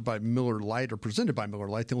 sponsored by Miller Lite, or presented by Miller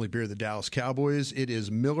Lite, the only beer of the Dallas Cowboys. It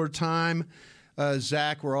is Miller time.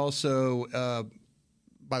 Zach, we're also,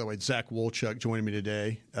 by the way, Zach Wolchuk joining me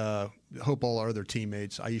today. Hope all our other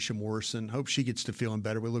teammates, Aisha Morrison, hope she gets to feeling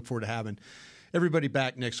better. We look forward to having everybody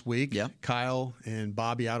back next week. Yeah. Kyle and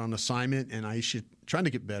Bobby out on assignment, and Aisha trying to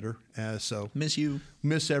get better. So miss you.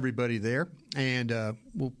 Miss everybody there, and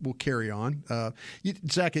we'll carry on.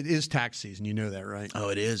 Zach, it is tax season. You know that, right? Oh,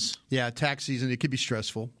 it is. Yeah, tax season. It could be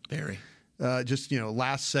stressful. Very. Just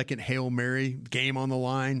last second Hail Mary, game on the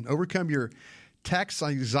line. Overcome your tax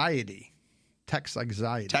anxiety.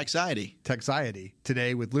 Taxiety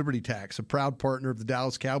today with Liberty Tax, a proud partner of the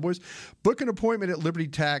Dallas Cowboys. Book an appointment at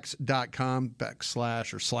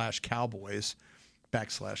libertytax.com/Cowboys.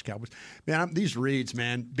 Man, these reads,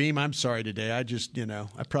 man. Beam, I'm sorry today. I just,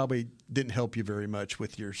 I probably didn't help you very much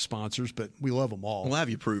with your sponsors, but we love them all. We'll have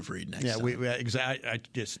you proofread next time. Yeah, exactly.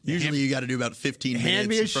 Usually you got to do about 15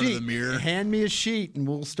 minutes in front of the mirror. Hand me a sheet, and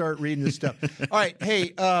we'll start reading this stuff. All right,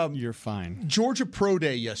 hey. You're fine. Georgia Pro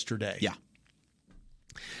Day yesterday. Yeah.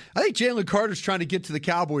 I think Jalen Carter's trying to get to the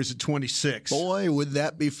Cowboys at 26. Boy, would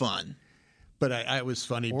that be fun. But it was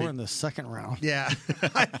funny. Or in the second round. Yeah.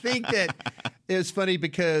 I think that it was funny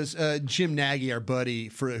because Jim Nagy, our buddy,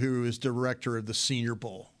 who is director of the Senior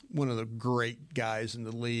Bowl, one of the great guys in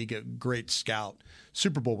the league, a great scout,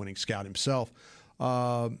 Super Bowl winning scout himself.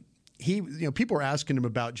 People are asking him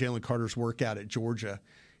about Jalen Carter's workout at Georgia,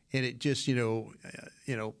 and it just, he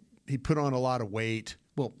put on a lot of weight.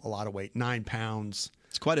 Well, a lot of weight, 9 pounds.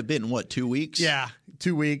 It's quite a bit in 2 weeks? Yeah,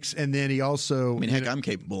 2 weeks. And then he also... I'm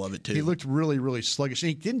capable of it too. He looked really, really sluggish. And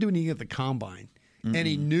he didn't do anything at the Combine. Mm-hmm. And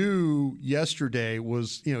he knew yesterday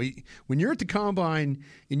was, when you're at the Combine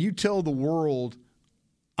and you tell the world,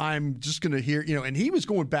 I'm just going to hear, and he was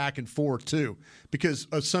going back and forth too because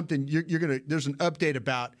of something there's an update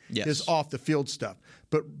about his off the field stuff.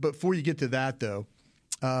 But before you get to that though,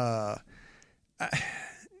 my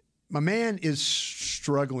man is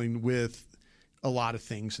struggling with a lot of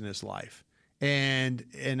things in his life, and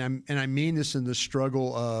I mean this in the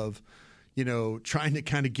struggle of, trying to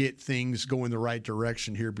kind of get things going the right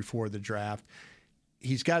direction here before the draft.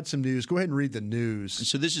 He's got some news. Go ahead and read the news.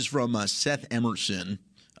 So this is from Seth Emerson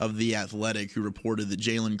of The Athletic, who reported that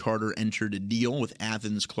Jalen Carter entered a deal with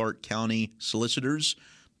Athens Clarke County solicitors.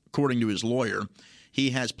 According to his lawyer, he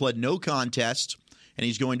has pled no contest, and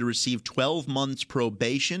he's going to receive 12 months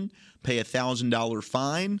probation, pay a $1,000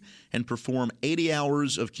 fine, and perform 80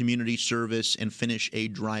 hours of community service and finish a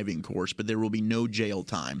driving course. But there will be no jail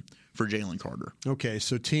time for Jalen Carter. Okay,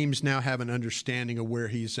 so teams now have an understanding of where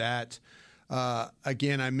he's at.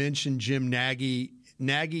 Again, I mentioned Jim Nagy.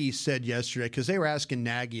 Nagy said yesterday, because they were asking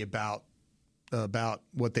Nagy about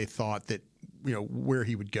what they thought that, where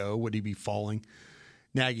he would go, would he be falling?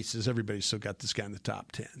 Nagy says everybody's still got this guy in the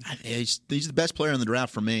top 10. He's the best player in the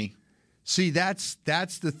draft for me. See, that's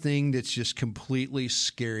the thing that's just completely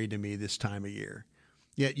scary to me this time of year.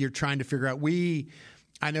 Yet you're trying to figure out.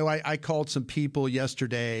 I know I called some people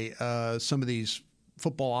yesterday, some of these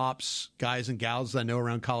football ops guys and gals I know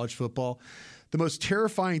around college football. The most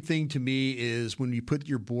terrifying thing to me is when you put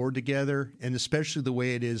your board together, and especially the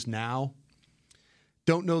way it is now,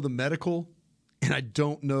 don't know the medical, and I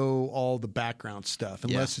don't know all the background stuff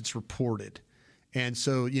unless it's reported. And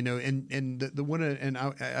so, and the one, and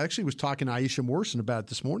I actually was talking to Aisha Morrison about it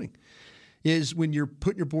this morning, is when you're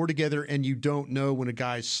putting your board together and you don't know when a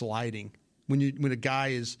guy's sliding, when a guy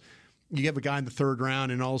is, you have a guy in the third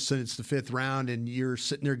round and all of a sudden it's the fifth round and you're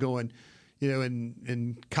sitting there going,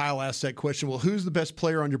 and Kyle asked that question, well, who's the best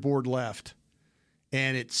player on your board left?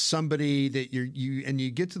 And it's somebody that you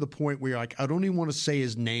get to the point where you're like, I don't even want to say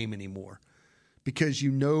his name anymore because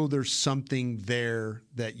there's something there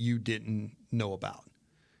that you didn't know about.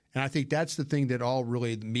 And I think that's the thing that all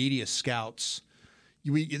really the media scouts,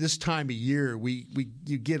 this time of year,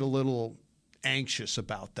 you get a little anxious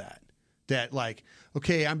about that. That like,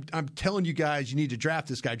 okay, I'm telling you guys you need to draft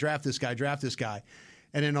this guy.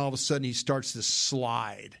 And then all of a sudden he starts to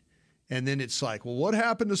slide. And then it's like, well, what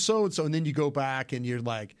happened to so-and-so? And then you go back and you're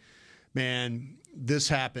like, man, this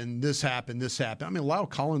happened. I mean, Lyle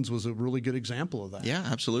Collins was a really good example of that. Yeah,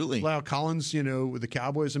 absolutely. Lyle Collins, with the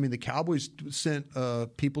Cowboys, the Cowboys sent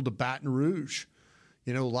people to Baton Rouge.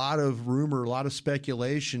 A lot of rumor, a lot of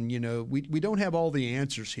speculation. We don't have all the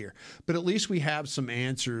answers here. But at least we have some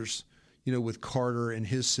answers, with Carter and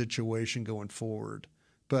his situation going forward.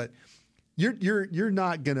 But you're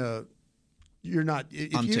not gonna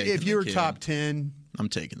if you're top 10, I'm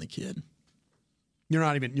taking the kid. You're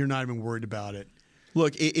not even worried about it.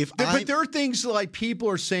 Look, but there are things like people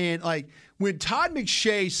are saying, like when Todd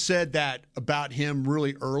McShay said that about him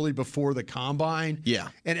really early before the Combine. Yeah.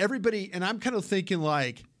 And everybody, and I'm kind of thinking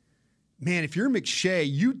like, man, if you're McShay,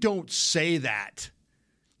 you don't say that.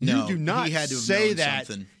 No, you do not he had to have say known that.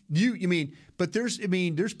 Something. But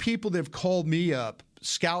there's people that have called me up.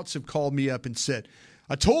 Scouts have called me up and said,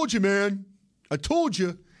 I told you, man. I told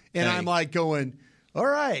you. And I'm like going, all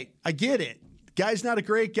right, I get it. Guy's not a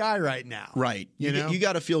great guy right now. Right. You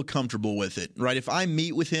got to feel comfortable with it, right? If I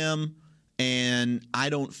meet with him And I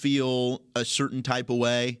don't feel a certain type of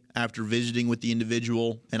way after visiting with the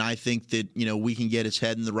individual. And I think that, we can get his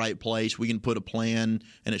head in the right place. We can put a plan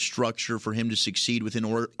and a structure for him to succeed within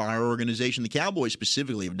our organization. The Cowboys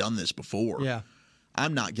specifically have done this before. Yeah.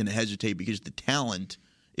 I'm not going to hesitate because the talent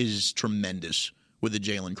is tremendous with a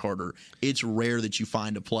Jalen Carter. It's rare that you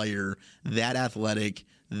find a player that athletic,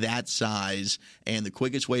 that size, and the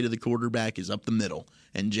quickest way to the quarterback is up the middle.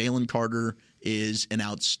 And Jalen Carter is an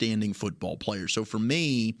outstanding football player. So for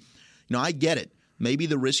me, I get it. Maybe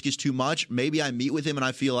the risk is too much. Maybe I meet with him and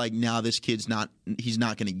I feel like, this kid's he's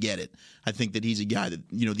not going to get it. I think that he's a guy that,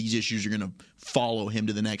 these issues are going to follow him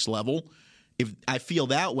to the next level. If I feel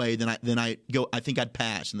that way, then I think I'd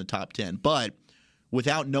pass in the top 10. But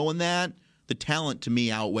without knowing that, the talent to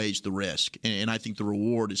me outweighs the risk. And I think the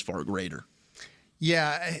reward is far greater.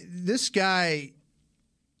 Yeah, this guy,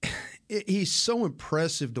 he's so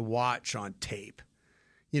impressive to watch on tape.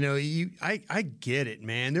 I get it,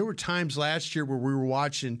 man. There were times last year where we were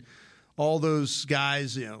watching all those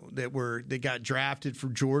guys, that got drafted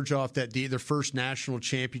from Georgia off their first national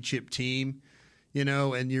championship team,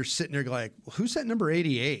 and you're sitting there like, well, who's that number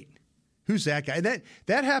 88? Who's that guy? And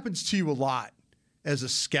that happens to you a lot as a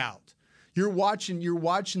scout. You're watching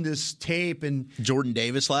this tape and Jordan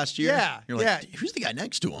Davis last year. Yeah, you're like, who's the guy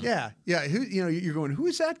next to him? Yeah. You're going, who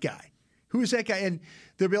is that guy? Who is that guy? And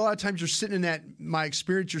there'll be a lot of times you're sitting in that. My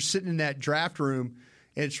experience, you're sitting in that draft room,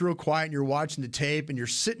 and it's real quiet, and you're watching the tape, and you're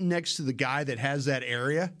sitting next to the guy that has that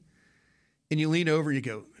area, and you lean over and you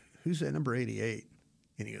go, who's that number 88?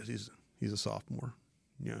 And he goes, he's a sophomore.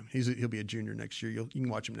 He'll be a junior next year. You can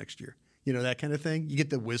watch him next year. That kind of thing. You get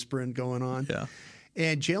the whispering going on. Yeah.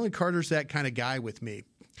 And Jalen Carter's that kind of guy with me.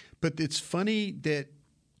 But it's funny that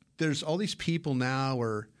there's all these people now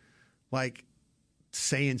are like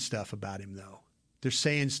saying stuff about him, though. They're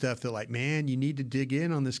saying stuff that like, man, you need to dig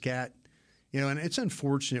in on this cat. And it's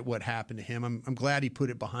unfortunate what happened to him. I'm glad he put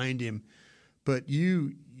it behind him. But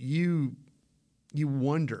you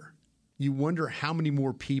wonder how many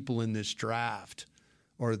more people in this draft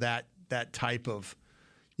are that type of,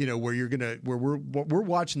 where we're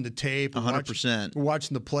watching the tape, 100%. We're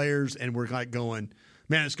watching the players, and we're like going,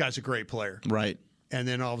 man, this guy's a great player, right? And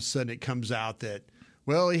then all of a sudden it comes out that,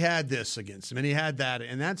 well, he had this against him, and he had that,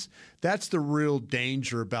 and that's the real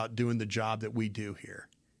danger about doing the job that we do here.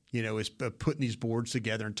 Is putting these boards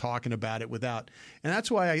together and talking about it without, and that's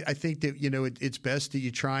why I think that it's best that you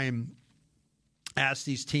try and ask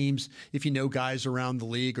these teams if you know guys around the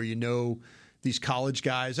league or these college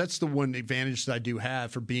guys. That's the one advantage that I do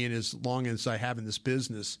have for being as long as I have in this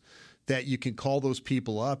business, that you can call those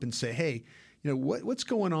people up and say, hey, what's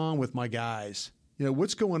going on with my guys?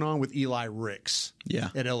 What's going on with Eli Ricks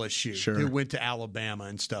at LSU, who went to Alabama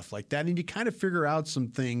and stuff like that. And you kind of figure out some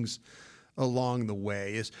things along the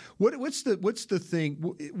way. Is what's the thing?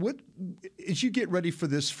 What as you get ready for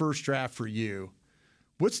this first draft for you,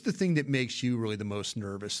 what's the thing that makes you really the most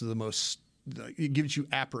nervous, it gives you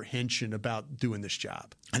apprehension about doing this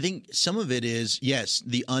job? I think some of it is, yes,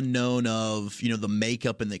 the unknown of, the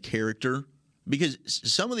makeup and the character. Because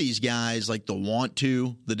some of these guys, like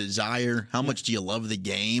the desire, how much do you love the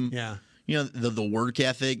game? Yeah. The work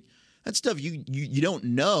ethic, that stuff you don't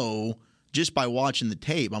know just by watching the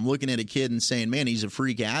tape. I'm looking at a kid and saying, man, he's a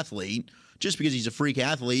freak athlete. Just because he's a freak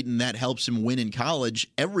athlete and that helps him win in college,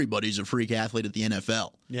 everybody's a freak athlete at the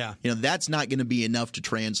NFL. Yeah. That's not going to be enough to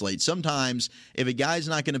translate. Sometimes if a guy's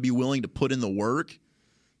not going to be willing to put in the work,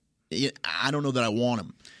 I don't know that I want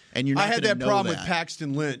him. And you're not I had that problem with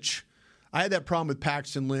Paxton Lynch.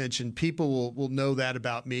 And people will know that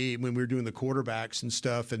about me when we were doing the quarterbacks and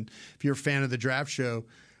stuff. And if you're a fan of the draft show,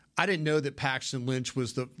 I didn't know that Paxton Lynch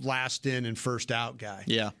was the last in and first out guy.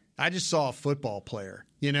 Yeah. I just saw a football player,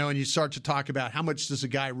 and you start to talk about how much does a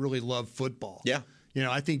guy really love football. Yeah.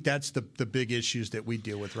 I think that's the big issues that we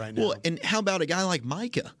deal with right now. Well, and how about a guy like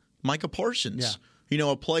Micah Parsons?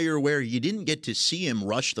 Yeah. A player where you didn't get to see him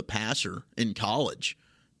rush the passer in college.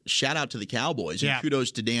 Shout out to the Cowboys. And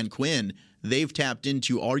kudos to Dan Quinn. They've tapped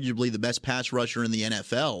into arguably the best pass rusher in the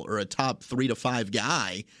NFL, or a top 3 to 5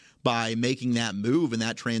 guy, by making that move and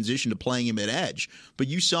that transition to playing him at edge. But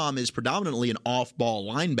you saw him as predominantly an off-ball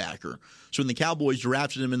linebacker. So when the Cowboys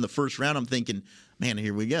drafted him in the first round, I'm thinking, man,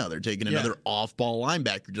 here we go. They're taking another off-ball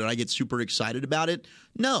linebacker. Did I get super excited about it?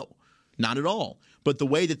 No, not at all. But the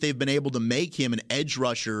way that they've been able to make him an edge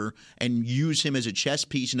rusher and use him as a chess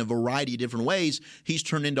piece in a variety of different ways, he's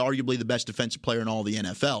turned into arguably the best defensive player in all the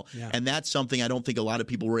NFL. Yeah. And that's something I don't think a lot of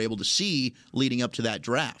people were able to see leading up to that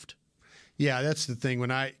draft. Yeah, that's the thing.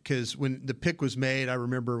 Because when the pick was made, I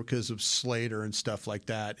remember because of Slater and stuff like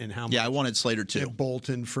that, and how much. Yeah, I wanted Slater too. And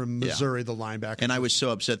Bolton from Missouri, the linebacker. And I was so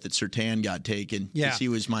upset that Surtain got taken. Yeah, because he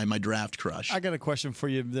was my draft crush. I got a question for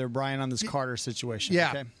you there, Brian, on this Carter situation. Yeah,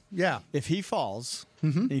 okay? yeah. If he falls,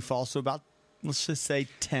 and he falls to about, let's just say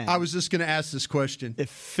 10. I was just going to ask this question. If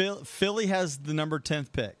Philly has the number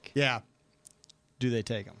 10th pick, do they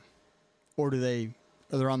take him, or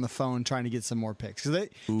they're on the phone trying to get some more picks? Because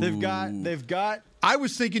they've got. I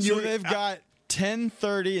was thinking they've got 10,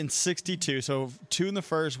 30, and 62. So 2 in the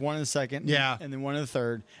first, 1 in the second, yeah, and then 1 in the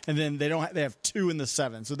third, and then they have 2 in the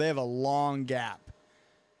 7th. So they have a long gap.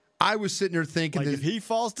 I was sitting there thinking that if he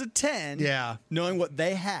falls to 10, knowing what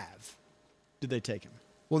they have, do they take him?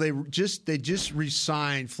 Well, they just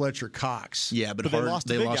re-signed Fletcher Cox. Yeah, but they lost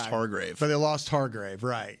Hargrave. But they lost Hargrave,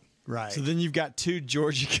 right. Right. So then you've got 2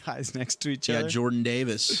 Georgia guys next to each other. Yeah, Jordan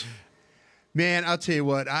Davis. Man, I'll tell you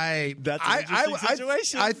what. That's an interesting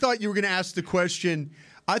situation. I thought you were going to ask the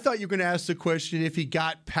question. If he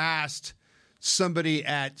got past somebody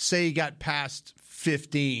at, say, he got past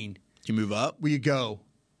 15. You move up. Will you go?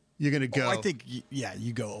 You're going to go. I think,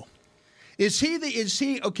 you go. Is he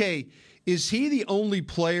the only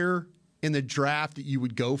player in the draft that you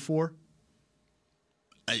would go for?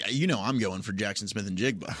 I'm going for Jackson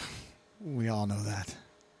Smith-Njigba. We all know that.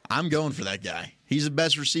 I'm going for that guy. He's the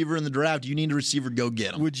best receiver in the draft. You need a receiver, go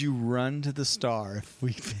get him. Would you run to the star if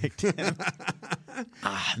we picked him?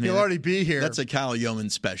 He'll already be here. That's a Kyle Yeoman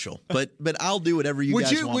special. But I'll do whatever you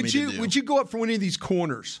guys want me to do. Would you go up for any of these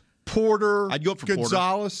corners? Porter, I'd go up for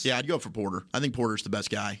Gonzalez? Porter. Yeah, I'd go up for Porter. I think Porter's the best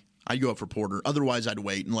guy. I'd go up for Porter. Otherwise, I'd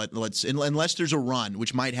wait and unless there's a run,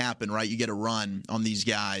 which might happen, right? You get a run on these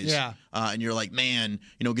guys, and you're like, man,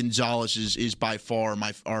 Gonzalez is by far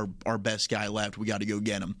our best guy left. We got to go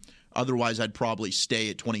get him. Otherwise, I'd probably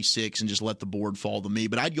stay at 26 and just let the board fall to me.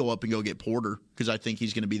 But I'd go up and go get Porter because I think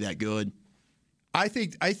he's going to be that good. I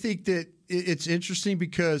think that it's interesting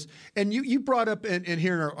because, and you brought up, and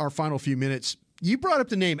here in our final few minutes, you brought up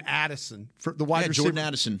the name Addison, for the wide receiver, Jordan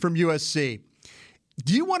Addison from USC.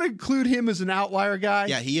 Do you want to include him as an outlier guy?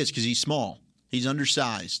 Yeah, he is because he's small. He's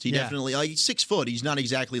undersized. He definitely, he's 6 foot. He's not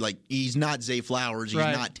exactly he's not Zay Flowers. He's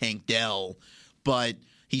not Tank Dell, but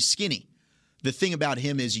he's skinny. The thing about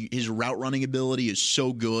him is his route running ability is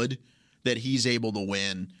so good that he's able to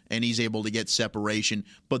win and he's able to get separation.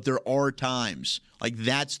 But there are times,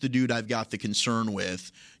 that's the dude I've got the concern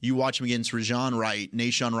with. You watch him against Rajon Wright,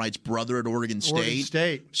 Nahshon Wright's brother at Oregon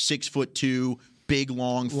State. 6'2", big,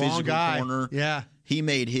 long physical guy. Corner. Yeah. He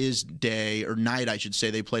made his day, or night, I should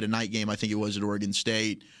say. They played a night game, I think it was at Oregon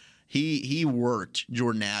State. He worked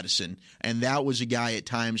Jordan Addison, and that was a guy at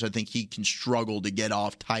times I think he can struggle to get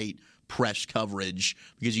off tight press coverage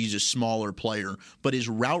because he's a smaller player. But his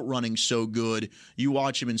route running's so good, you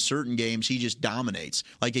watch him in certain games, he just dominates.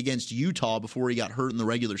 Like against Utah before he got hurt in the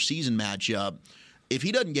regular season matchup, if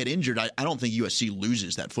he doesn't get injured, I don't think USC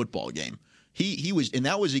loses that football game. He was, and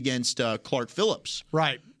that was against Clark Phillips.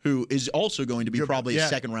 Right. Who is also going to be probably a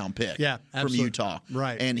second-round pick from Utah.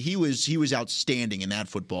 Right. And he was outstanding in that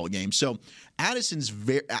football game. So Addison's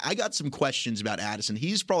I got some questions about Addison.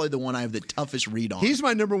 He's probably the one I have the toughest read on. He's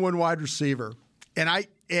my number one wide receiver. And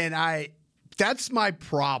I that's my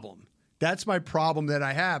problem. That's my problem that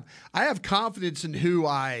I have. I have confidence in who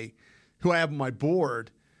I have on my board,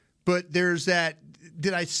 but there's that,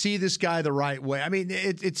 did I see this guy the right way? I mean,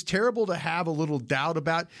 it's terrible to have a little doubt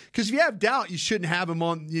about, because if you have doubt, you shouldn't have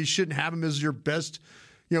him as your best,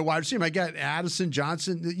 wide receiver. I got Addison,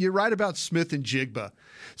 Johnson. You're right about Smith-Njigba.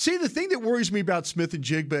 See, the thing that worries me about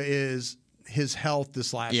Smith-Njigba is his health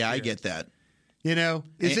this last year. Yeah, I get that.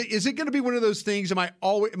 Is it going to be one of those things? Am I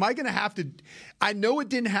going to have to? I know it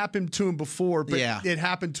didn't happen to him before, but it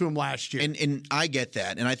happened to him last year. And I get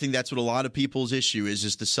that, and I think that's what a lot of people's issue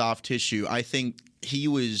is the soft tissue. I think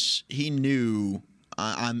he knew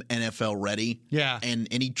I'm NFL ready. Yeah, and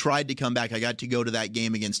he tried to come back. I got to go to that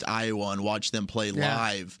game against Iowa and watch them play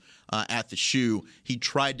live at the Shoe. He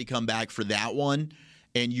tried to come back for that one.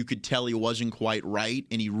 And you could tell he wasn't quite right,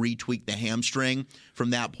 and he retweaked the hamstring. From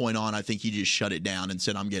that point on, I think he just shut it down and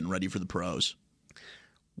said, I'm getting ready for the pros.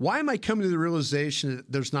 Why am I coming to the realization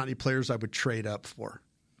that there's not any players I would trade up for?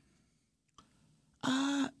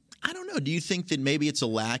 I don't know. Do you think that maybe it's a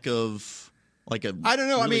lack of I don't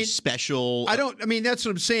know. Really special. That's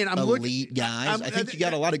what I'm saying. Elite guys. I think you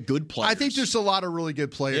got a lot of good players. I think there's a lot of really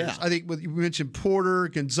good players. Yeah. I think you mentioned Porter,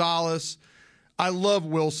 Gonzalez. I love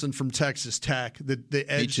Wilson from Texas Tech, the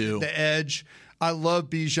edge. Me too. The edge. I love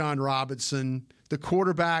Bijan Robinson. The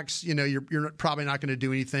quarterbacks, you're probably not going to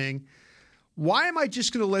do anything. why am I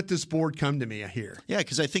just going to let this board come to me here? Yeah,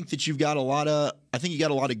 because I think that you got a lot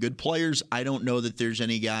of good players. I don't know that there's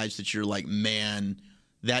any guys that you're like, man,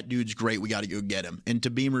 that dude's great. We got to go get him. And to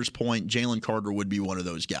Beamer's point, Jalen Carter would be one of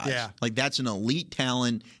those guys. Yeah. Like, that's an elite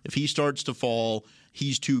talent. If he starts to fall,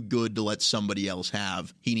 he's too good to let somebody else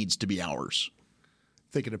have. He needs to be ours.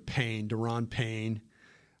 Thinking of Payne, Deron Payne.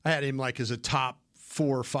 I had him like as a top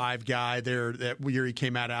 4 or 5 guy there that year he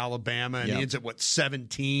came out of Alabama, and he ends at,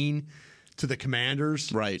 17 to the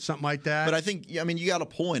Commanders? Right. Something like that. But I think, you got a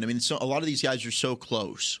point. A lot of these guys are so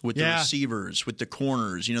close with the receivers, with the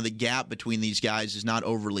corners. The gap between these guys is not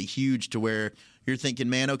overly huge to where you're thinking,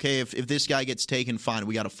 man, okay, if this guy gets taken, fine,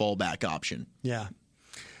 we got a fallback option. Yeah.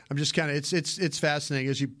 I'm just kind of, it's fascinating.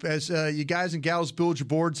 As you guys and gals build your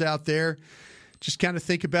boards out there, just kind of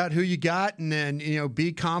think about who you got, and then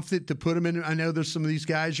be confident to put them in. I know there's some of these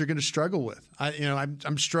guys you're going to struggle with.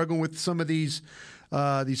 I'm struggling with some of these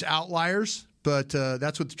outliers, but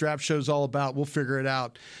that's what the draft show is all about. We'll figure it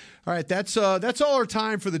out. All right, that's all our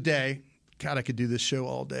time for the day. God, I could do this show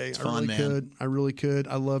all day. It's fun, man. I really could.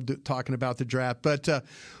 I loved talking about the draft, but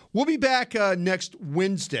we'll be back next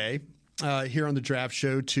Wednesday. Here on the Draft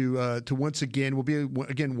Show to once again, we'll be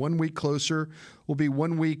 1 week closer. We'll be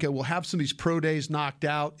 1 week. We'll have some of these pro days knocked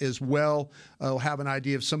out as well. We'll have an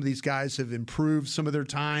idea of some of these guys have improved some of their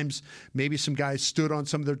times. Maybe some guys stood on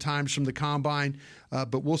some of their times from the combine,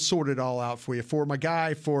 but we'll sort it all out for you. For my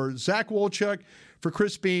guy, for Zach Wolchuk, for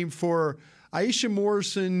Chris Beam, for Aisha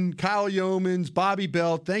Morrison, Kyle Yeomans, Bobby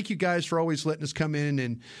Bell. Thank you guys for always letting us come in,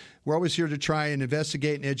 and we're always here to try and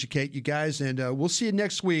investigate and educate you guys, and we'll see you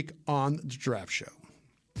next week on The Draft Show.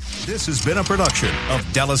 This has been a production of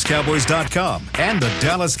DallasCowboys.com and the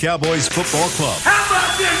Dallas Cowboys Football Club. How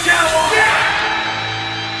about this, Cowboys? Yeah!